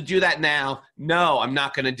normal to do that now. No, I'm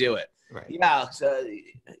not going to do it. Right. Yeah. So,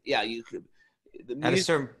 yeah, you could. At a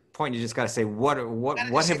certain point, you just got to say, what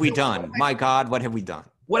have we done? My God, what have we done?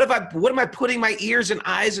 What am I putting my ears and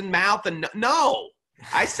eyes and mouth and no?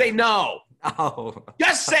 I say no. Oh.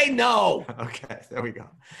 Just say no. Okay, there we go.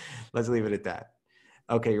 Let's leave it at that.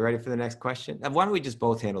 Okay, you ready for the next question? Why don't we just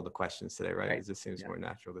both handle the questions today, right? Because it seems more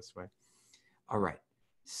natural this way. All right.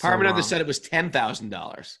 Parmananda said it was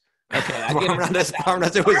 $10,000. Okay. Parmananda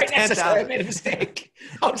said it was $10,000. I made a mistake.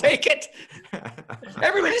 I'll take it.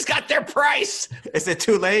 Everybody's got their price. Is it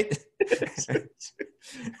too late?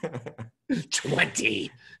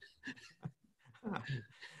 20.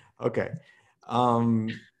 Okay.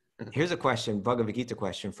 Here's a question, Bhagavad-gita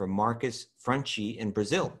question from Marcus Franchi in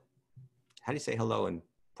Brazil. How do you say hello in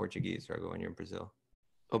Portuguese, Raghu, when you're in Brazil?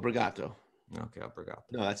 Obrigado. Okay, obrigado.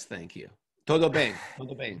 No, that's thank you. Todo bem.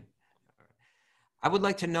 Todo bem. I would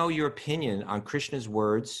like to know your opinion on Krishna's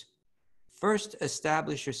words. First,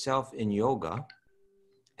 establish yourself in yoga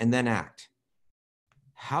and then act.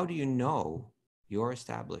 How do you know you're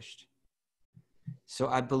established? So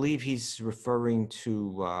I believe he's referring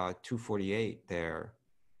to 248 there.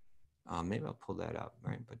 Maybe I'll pull that up,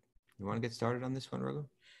 right? But you want to get started on this one, Raghu?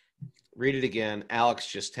 Read it again. Alex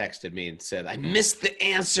just texted me and said, I missed the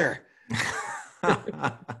answer.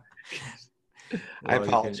 I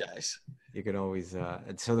apologize. You can always,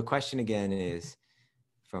 so the question again is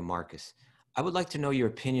from Marcus. I would like to know your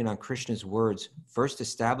opinion on Krishna's words. First,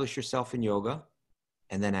 establish yourself in yoga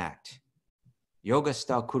and then act. Yoga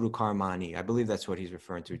sta kuru karmani. I believe that's what he's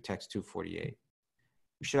referring to, text 248.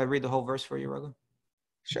 Should I read the whole verse for you, Raghu?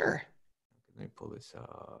 Sure. Let me pull this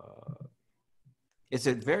up. It's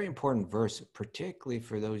a very important verse, particularly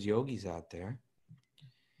for those yogis out there,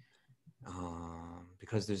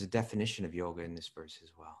 because there's a definition of yoga in this verse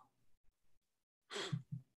as well.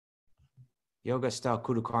 Yoga sta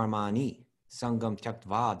kuru karmani sangam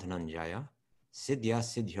tyaktva dhananjaya siddhya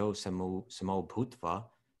siddhyo samo bhutva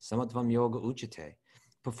samatvam yoga uchate.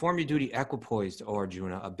 Perform your duty equipoised, O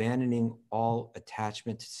Arjuna, abandoning all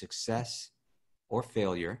attachment to success or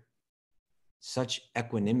failure. Such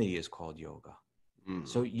equanimity is called yoga.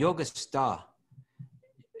 So yoga sta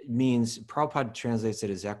means, Prabhupada translates it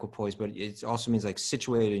as equipoise, but it also means like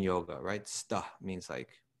situated in yoga, right? Sta means like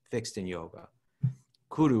fixed in yoga.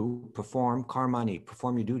 Kuru, perform, karmani,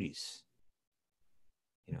 perform your duties.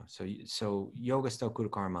 You know, so yoga sta kuru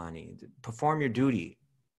karmani, perform your duty,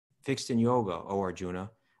 fixed in yoga, O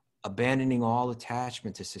Arjuna, abandoning all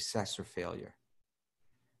attachment to success or failure.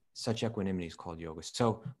 Such equanimity is called yoga.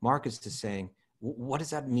 So Marcus is saying, what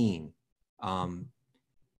does that mean?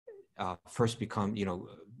 First become,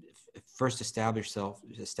 first establish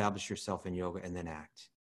yourself in yoga and then act.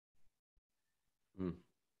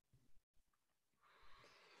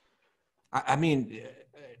 I mean,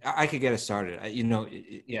 I could get us started.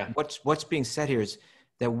 Yeah. What's being said here is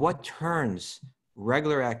that what turns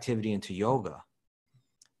regular activity into yoga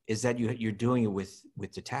is that you're doing it with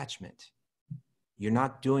detachment. You're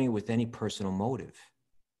not doing it with any personal motive,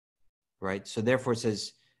 right? So therefore it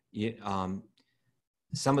says, samadvam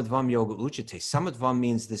yoga uchate. Samadvam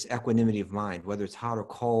means this equanimity of mind, whether it's hot or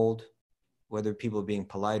cold, whether people are being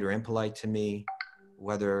polite or impolite to me,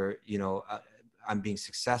 whether, I'm being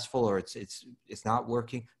successful or it's not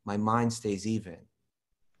working, my mind stays even.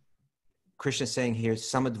 Krishna is saying here,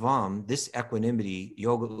 samadvam, this equanimity,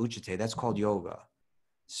 yoga uchate, that's called yoga.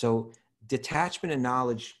 So detachment and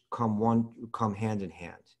knowledge come hand in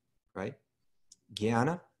hand, right?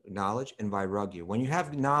 Jnana, knowledge, and vairagya. When you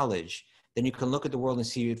have knowledge, then you can look at the world and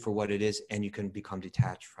see it for what it is, and you can become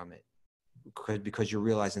detached from it, because you're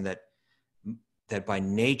realizing that by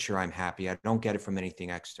nature I'm happy. I don't get it from anything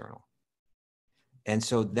external. And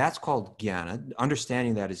so that's called jnana.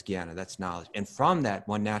 Understanding that is jnana, that's knowledge. And from that,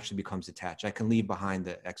 one naturally becomes detached. I can leave behind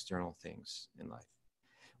the external things in life.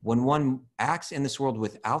 When one acts in this world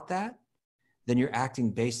without that, then you're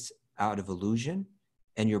acting based out of illusion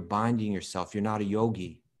and you're binding yourself. You're not a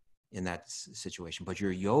yogi in that situation, but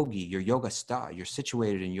you're a yogi, you're yoga sta, you're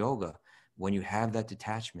situated in yoga when you have that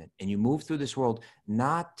detachment and you move through this world,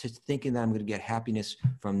 not to thinking that I'm going to get happiness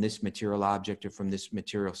from this material object or from this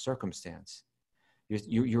material circumstance.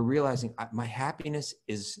 You're realizing my happiness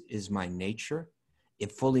is my nature.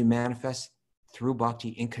 It fully manifests through bhakti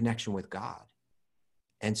in connection with God.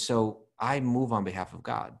 And so I move on behalf of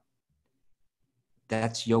God.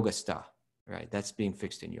 That's yoga sta, right? That's being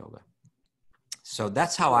fixed in yoga. So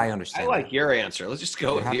that's how I understand it. I like your answer. Let's just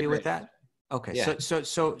go. You're happy with that? Okay. Yeah.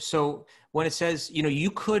 So when it says,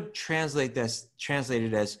 you could translate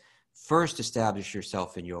it as first establish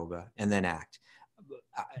yourself in yoga and then act.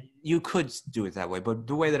 You could do it that way, but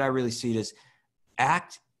the way that I really see it is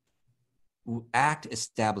act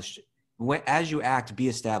established. As you act, be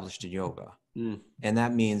established in yoga. And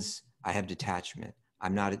that means I have detachment.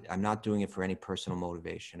 I'm not doing it for any personal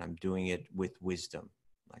motivation. I'm doing it with wisdom,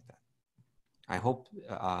 like that. I hope,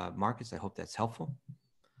 Marcus, I hope that's helpful.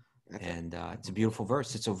 And it's a beautiful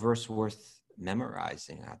verse. It's a verse worth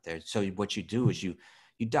memorizing out there. So what you do is you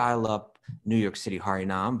dial up New York City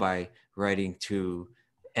Harinam by writing to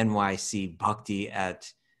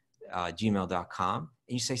nycbhakti@gmail.com.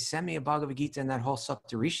 And you say, send me a Bhagavad-gita and that whole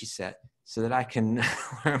Saptarishi set so that I can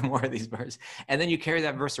learn more of these verses. And then you carry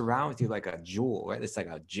that verse around with you like a jewel, right? It's like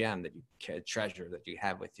a gem that you treasure that you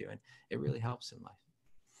have with you. And it really helps in life.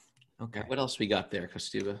 Okay. What else we got there,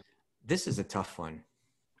 Kaustubha? This is a tough one.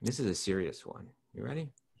 This is a serious one. You ready?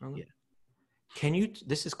 Yeah. Can you,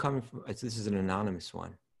 this is coming from, this is an anonymous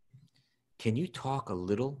one. Can you talk a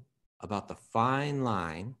little about the fine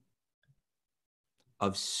line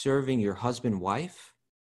of serving your husband-wife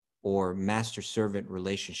or master-servant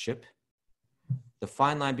relationship? The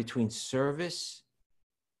fine line between service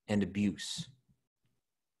and abuse.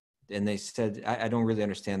 And they said, I don't really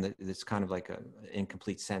understand that. It's kind of like an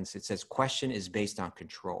incomplete sentence. It says, question is based on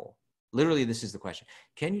control. Literally, this is the question.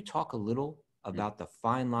 Can you talk a little about the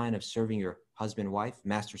fine line of serving your husband-wife,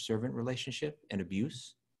 master-servant relationship and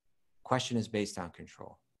abuse? Question is based on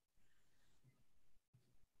control.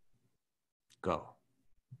 Go.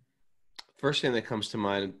 First thing that comes to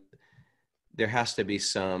mind, there has to be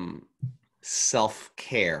some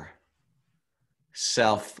self-care,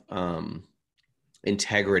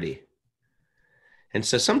 integrity. And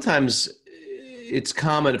so sometimes it's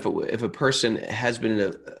common if a person has been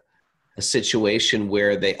in a situation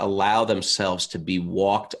where they allow themselves to be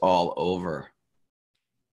walked all over,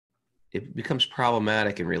 it becomes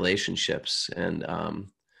problematic in relationships. And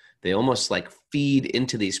they almost like feed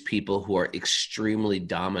into these people who are extremely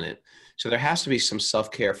dominant. So there has to be some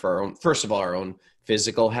self-care for our own, first of all, our own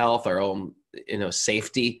physical health, our own,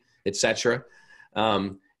 safety, etc.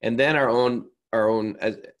 And then our own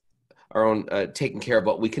taking care of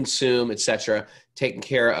what we consume, etc. Taking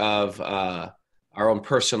care of our own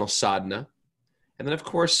personal sadhana. And then, of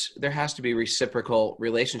course, there has to be reciprocal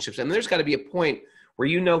relationships. And there's got to be a point where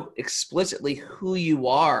you know explicitly who you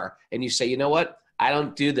are and you say, you know what? I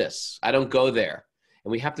don't do this. I don't go there.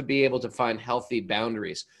 And we have to be able to find healthy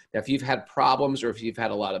boundaries. Now, if you've had problems or if you've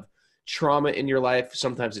had a lot of trauma in your life,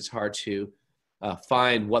 sometimes it's hard to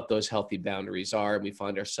find what those healthy boundaries are. And we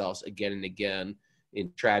find ourselves again and again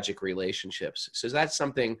in tragic relationships. So that's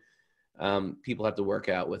something people have to work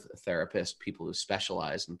out with a therapist, people who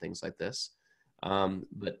specialize in things like this.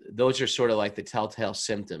 But those are sort of like the telltale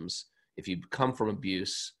symptoms. If you come from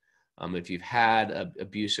abuse, if you've had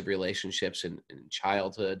abusive relationships in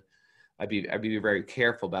childhood, I'd be very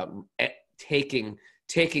careful about taking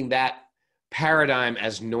that paradigm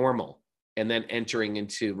as normal and then entering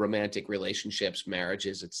into romantic relationships,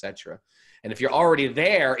 marriages, etc. And if you're already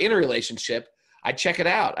there in a relationship, I'd check it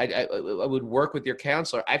out. I would work with your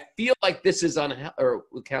counselor. I feel like this is or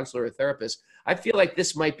with counselor or therapist. I feel like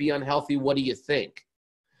this might be unhealthy. What do you think?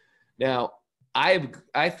 Now, I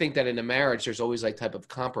think that in a marriage, there's always like type of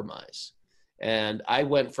compromise. And I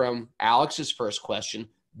went from Alex's first question,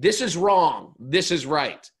 this is wrong, this is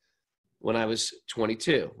right, when I was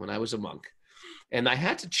 22, when I was a monk. And I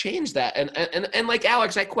had to change that. And like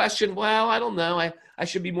Alex, I questioned, well, I don't know. I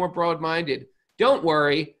should be more broad-minded. Don't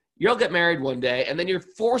worry. You'll get married one day, and then you're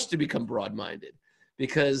forced to become broad-minded.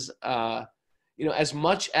 Because, as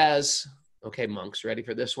much as, okay, monks, ready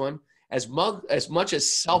for this one? As much as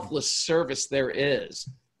selfless service there is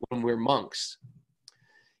when we're monks,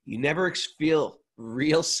 you never feel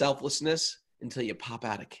real selflessness until you pop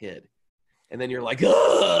out a kid. And then you're like,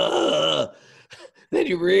 ugh! Then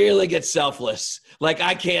you really get selfless. Like,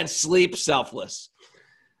 I can't sleep selfless,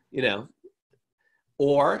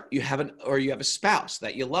 Or you have a spouse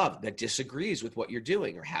that you love that disagrees with what you're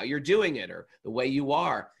doing or how you're doing it or the way you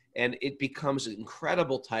are. And it becomes an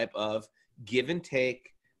incredible type of give and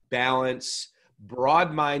take, balance,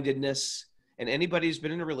 broad-mindedness. And anybody who's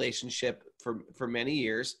been in a relationship for many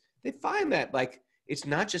years, they find that like it's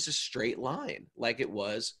not just a straight line like it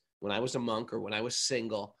was when I was a monk or when I was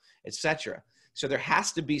single, etc. So there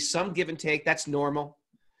has to be some give and take. That's normal.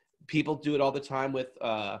 People do it all the time with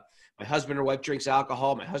my husband or wife drinks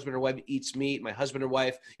alcohol. My husband or wife eats meat. My husband or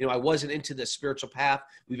wife, I wasn't into the spiritual path.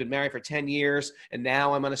 We've been married for 10 years and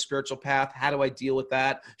now I'm on a spiritual path. How do I deal with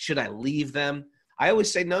that? Should I leave them? I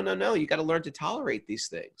always say, no. You got to learn to tolerate these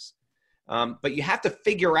things. But you have to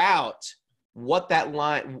figure out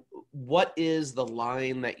what is the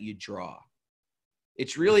line that you draw.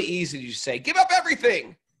 It's really easy to say, give up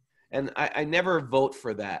everything. And I never vote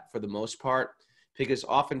for that for the most part, because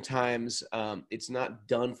oftentimes it's not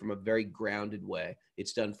done from a very grounded way.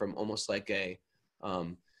 It's done from almost like a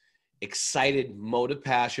excited mode of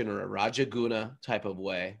passion or a Rajaguna type of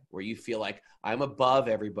way where you feel like I'm above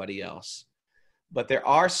everybody else. But there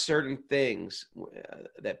are certain things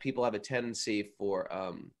that people have a tendency for,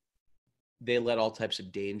 they let all types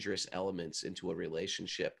of dangerous elements into a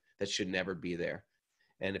relationship that should never be there.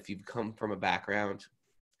 And if you've come from a background,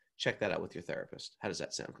 check that out with your therapist. How does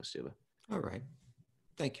that sound, Kaustubha? All right.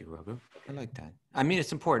 Thank you, Raghu. I like that. I mean,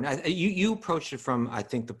 it's important. You approached it from, I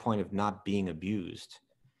think, the point of not being abused.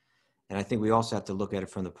 And I think we also have to look at it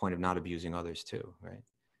from the point of not abusing others too, right?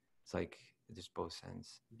 It's like, There's both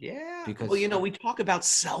ends. Yeah. Because, well, you know, we talk about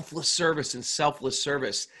selfless service and selfless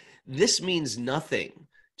service. This means nothing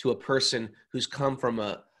to a person who's come from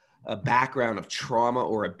a background of trauma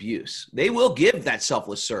or abuse. They will give that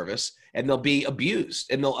selfless service and they'll be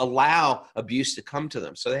abused and they'll allow abuse to come to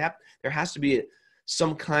them. So there has to be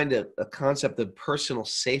some kind of a concept of personal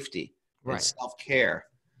safety and right. self-care.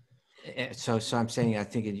 So I'm saying, I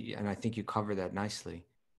think you cover that nicely.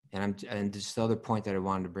 And just the other point that I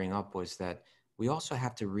wanted to bring up was that we also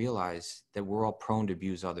have to realize that we're all prone to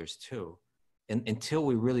abuse others too. And until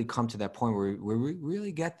we really come to that point where we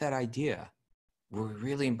really get that idea, where we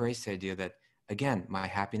really embrace the idea that, again, my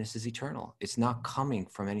happiness is eternal. It's not coming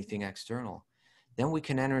from anything external. Then we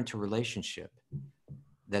can enter into a relationship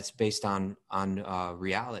that's based on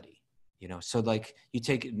reality. You know, so like you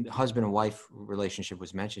take husband and wife relationship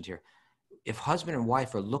was mentioned here. If husband and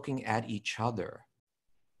wife are looking at each other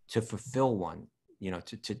to fulfill one, you know,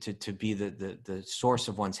 to be the source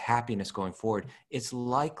of one's happiness going forward, it's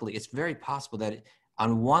very possible that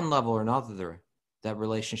on one level or another, that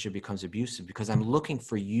relationship becomes abusive because I'm looking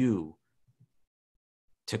for you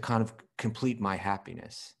to kind of complete my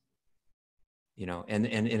happiness, you know, and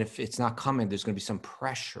if it's not coming, there's going to be some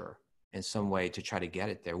pressure in some way to try to get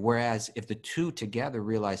it there. Whereas if the two together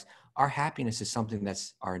realize our happiness is something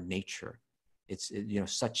that's our nature, you know,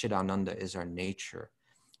 Satchidananda is our nature.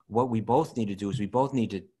 What we both need to do is we both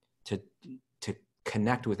need to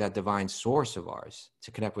connect with that divine source of ours,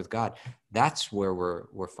 to connect with God. That's where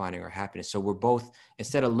we're finding our happiness. So we're both,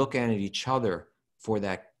 instead of looking at each other for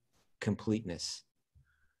that completeness,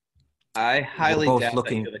 I highly doubt that you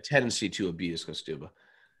looking. have a tendency to abuse, Kaustubha.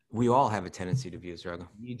 We all have a tendency to abuse, Raghu.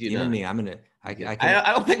 You do Even not. me. I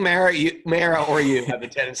don't think Mara or you have a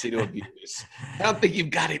tendency to abuse. I don't think you've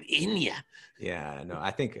got it in you. Yeah, no.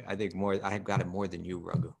 I think more. I have got it more than you,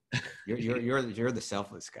 Raghu. You're the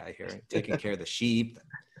selfless guy here, taking care of the sheep,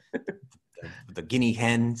 the guinea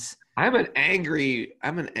hens. I'm an angry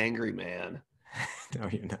man. No,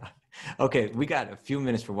 you're not. Okay, we got a few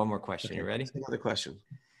minutes for one more question. Okay, you ready? Another question.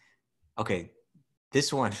 Okay,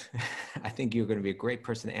 this one, I think you're going to be a great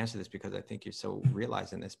person to answer this because I think you're so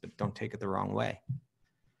realizing this, but don't take it the wrong way.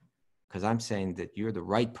 Because I'm saying that you're the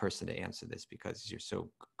right person to answer this because you're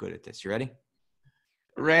so good at this. You ready?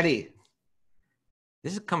 Ready.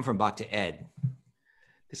 This has come from Bhakti Ed.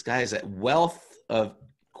 This guy is a wealth of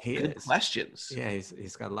good questions. Yeah,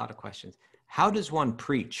 he's got a lot of questions. How does one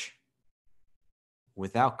preach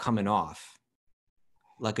without coming off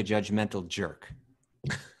like a judgmental jerk?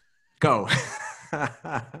 Go.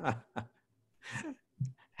 How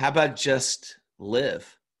about just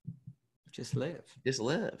live? Just live. Just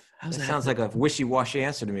live. That sounds like a wishy-washy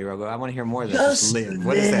answer to me, Raghu. I want to hear more of that. Just live.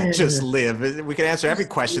 What is that? Just live. We can answer every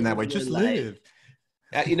question that way. Just live.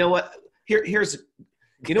 You know what? Here's.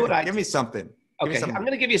 You know what? Give me something. Okay, I'm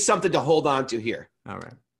going to give you something to hold on to here. All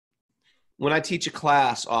right. When I teach a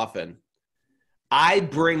class, often I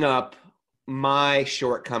bring up my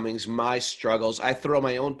shortcomings, my struggles. I throw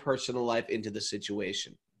my own personal life into the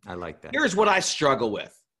situation. I like that. Here's what I struggle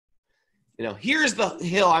with. You know, here's the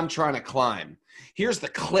hill I'm trying to climb. Here's the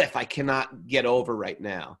cliff I cannot get over right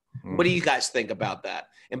now. What do you guys think about that?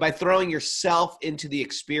 And by throwing yourself into the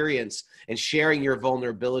experience and sharing your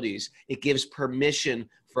vulnerabilities, it gives permission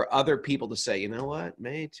for other people to say, you know what,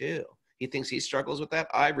 me too. He thinks he struggles with that.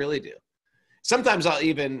 I really do. Sometimes I'll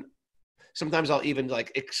even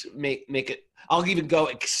like make it. I'll even go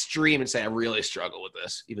extreme and say I really struggle with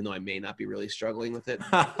this, even though I may not be really struggling with it.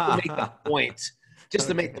 To make the point, just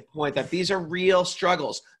to make the point that these are real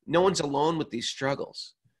struggles. No one's alone with these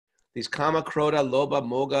struggles. These kama, krodha, lobha,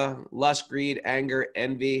 moga, lust, greed, anger,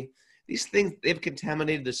 envy. These things, they've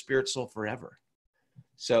contaminated the spirit soul forever.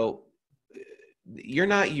 So you're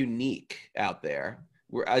not unique out there.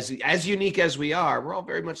 We're as unique as we are. We're all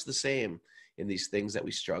very much the same in these things that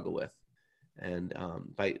we struggle with. And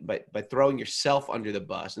by throwing yourself under the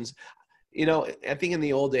bus, and you know, I think in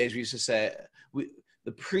the old days we used to say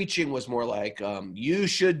the preaching was more like you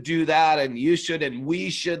should do that, and you should, and we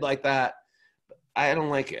should, like that. I don't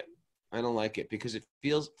like it. I don't like it because it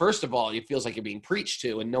feels, first of all, it feels like you're being preached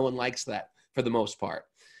to, and no one likes that for the most part.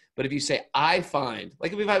 But if you say, I find,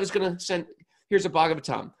 like if I was going to send, here's a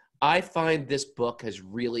Bhagavatam, I find this book has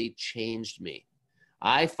really changed me.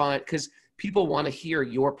 I find, because people want to hear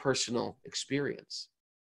your personal experience,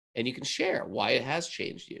 and you can share why it has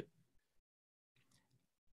changed you.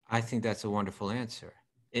 I think that's a wonderful answer.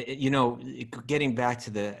 You know, getting back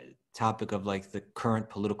to the topic of like the current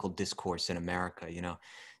political discourse in America, you know,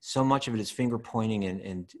 so much of it is finger pointing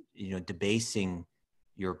and you know, debasing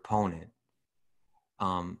your opponent.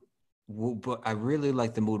 but I really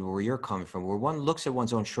like the mood where you're coming from, where one looks at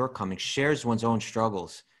one's own shortcomings, shares one's own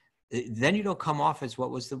struggles. Then you don't come off as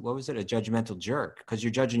what was it, a judgmental jerk, because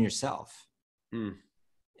you're judging yourself.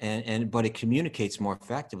 But it communicates more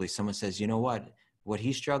effectively. Someone says, you know what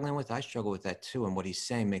he's struggling with, I struggle with that too. And what he's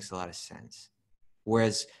saying makes a lot of sense.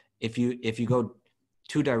 Whereas if you go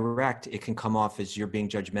too direct, it can come off as you're being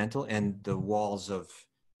judgmental, and the walls of,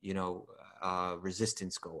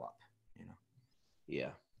 resistance go up,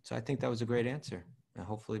 Yeah. So I think that was a great answer. And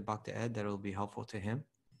hopefully Bhakti Ed, that'll be helpful to him.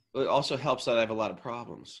 It also helps that I have a lot of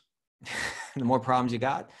problems. The more problems you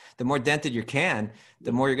got, the more dented you can,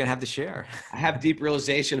 the more you're going to have to share. I have deep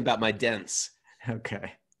realization about my dents.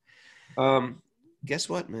 Okay. Guess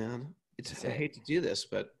what, man? I hate to do this,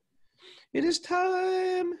 but it is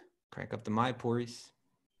time. Crank up the Mayapuris.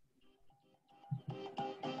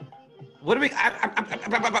 What do we?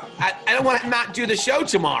 I don't want to not do the show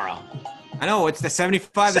tomorrow. I know, it's the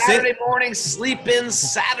 75. Saturday morning, sleep in,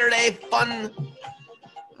 Saturday fun.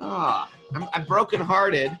 I'm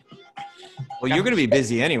brokenhearted. Well, you're going to be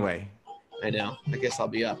busy anyway. I know. I guess I'll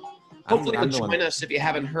be up. Hopefully you'll join us. If you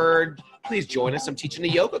haven't heard, please join us. I'm teaching a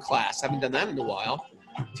yoga class. I haven't done that in a while.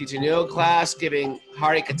 Teaching a yoga class, giving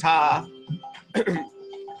Hari Kata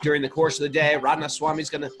during the course of the day. Raghunath Swami's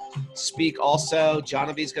going to speak also.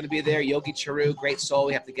 Janavi's going to be there. Yogi Charu, great soul.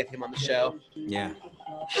 We have to get him on the show. Yeah.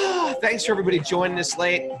 Thanks for everybody joining us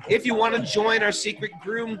late. If you want to join our secret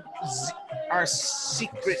groom,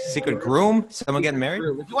 secret groom, someone getting married.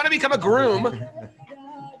 If you want to become a groom,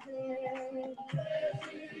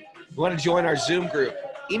 you want to join our Zoom group,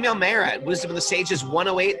 email Mara at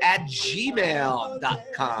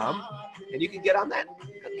wisdomofthesages108@gmail.com, and you can get on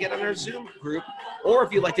our Zoom group. Or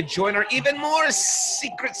if you'd like to join our even more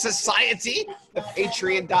secret society, the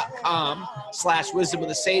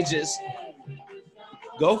patreon.com/wisdomofthesages.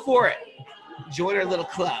 Go for it. Join our little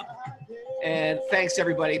club. And thanks,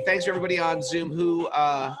 everybody. Thanks for everybody on Zoom who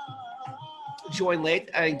joined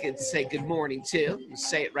late. I can say good morning, too. I'll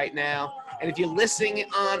say it right now. And if you're listening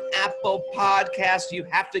on Apple Podcasts, you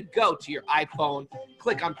have to go to your iPhone,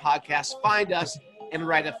 click on Podcasts, find us, and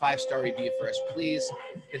write a 5-star review for us, please.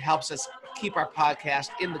 It helps us keep our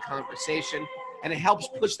podcast in the conversation. And it helps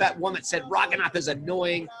push that one that said Raghunath is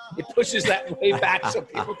annoying. It pushes that way back so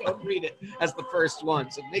people don't read it as the first one.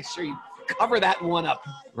 So make sure you cover that one up.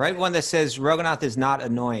 Write one that says Raghunath is not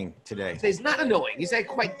annoying today. He's not annoying. He's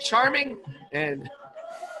quite charming and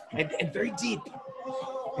very deep.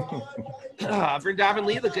 Vrindavan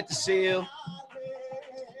Leela, good to see you.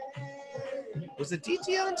 Was the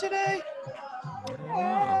DT on today?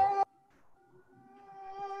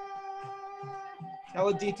 Tell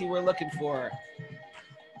Aditi we're looking for her.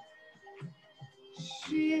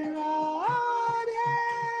 It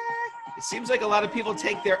seems like a lot of people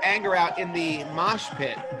take their anger out in the mosh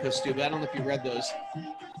pit, Kaustubha. I don't know if you read those.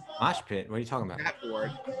 Mosh pit? What are you talking about? That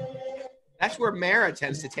board. That's where Mara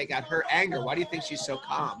tends to take out her anger. Why do you think she's so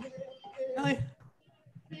calm? Really?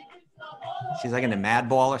 She's like in a mad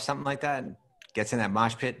ball or something like that and gets in that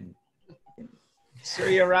mosh pit.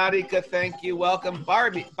 Surya Radhika, thank you. Welcome.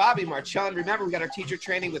 Bobby Marchand. Remember, we got our teacher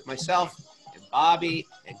training with myself and Bobby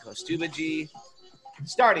and Kaustubha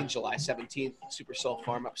starting July 17th, Super Soul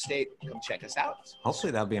Farm upstate. Come check us out.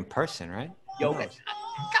 Hopefully that'll be in person, right? Yoga.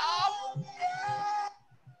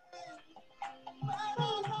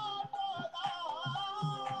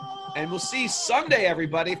 And we'll see Sunday,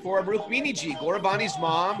 everybody, for Rukmini Ji, Gauravani's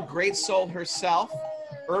mom, great soul herself,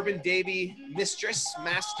 Urban Devi mistress,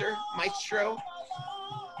 master, maestro.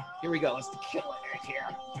 Here we go. Let's kill it right here.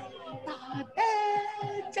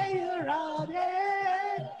 Jai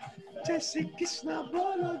Radhe, Jai Shri Krishna,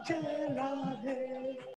 Bolo Jai Radhe.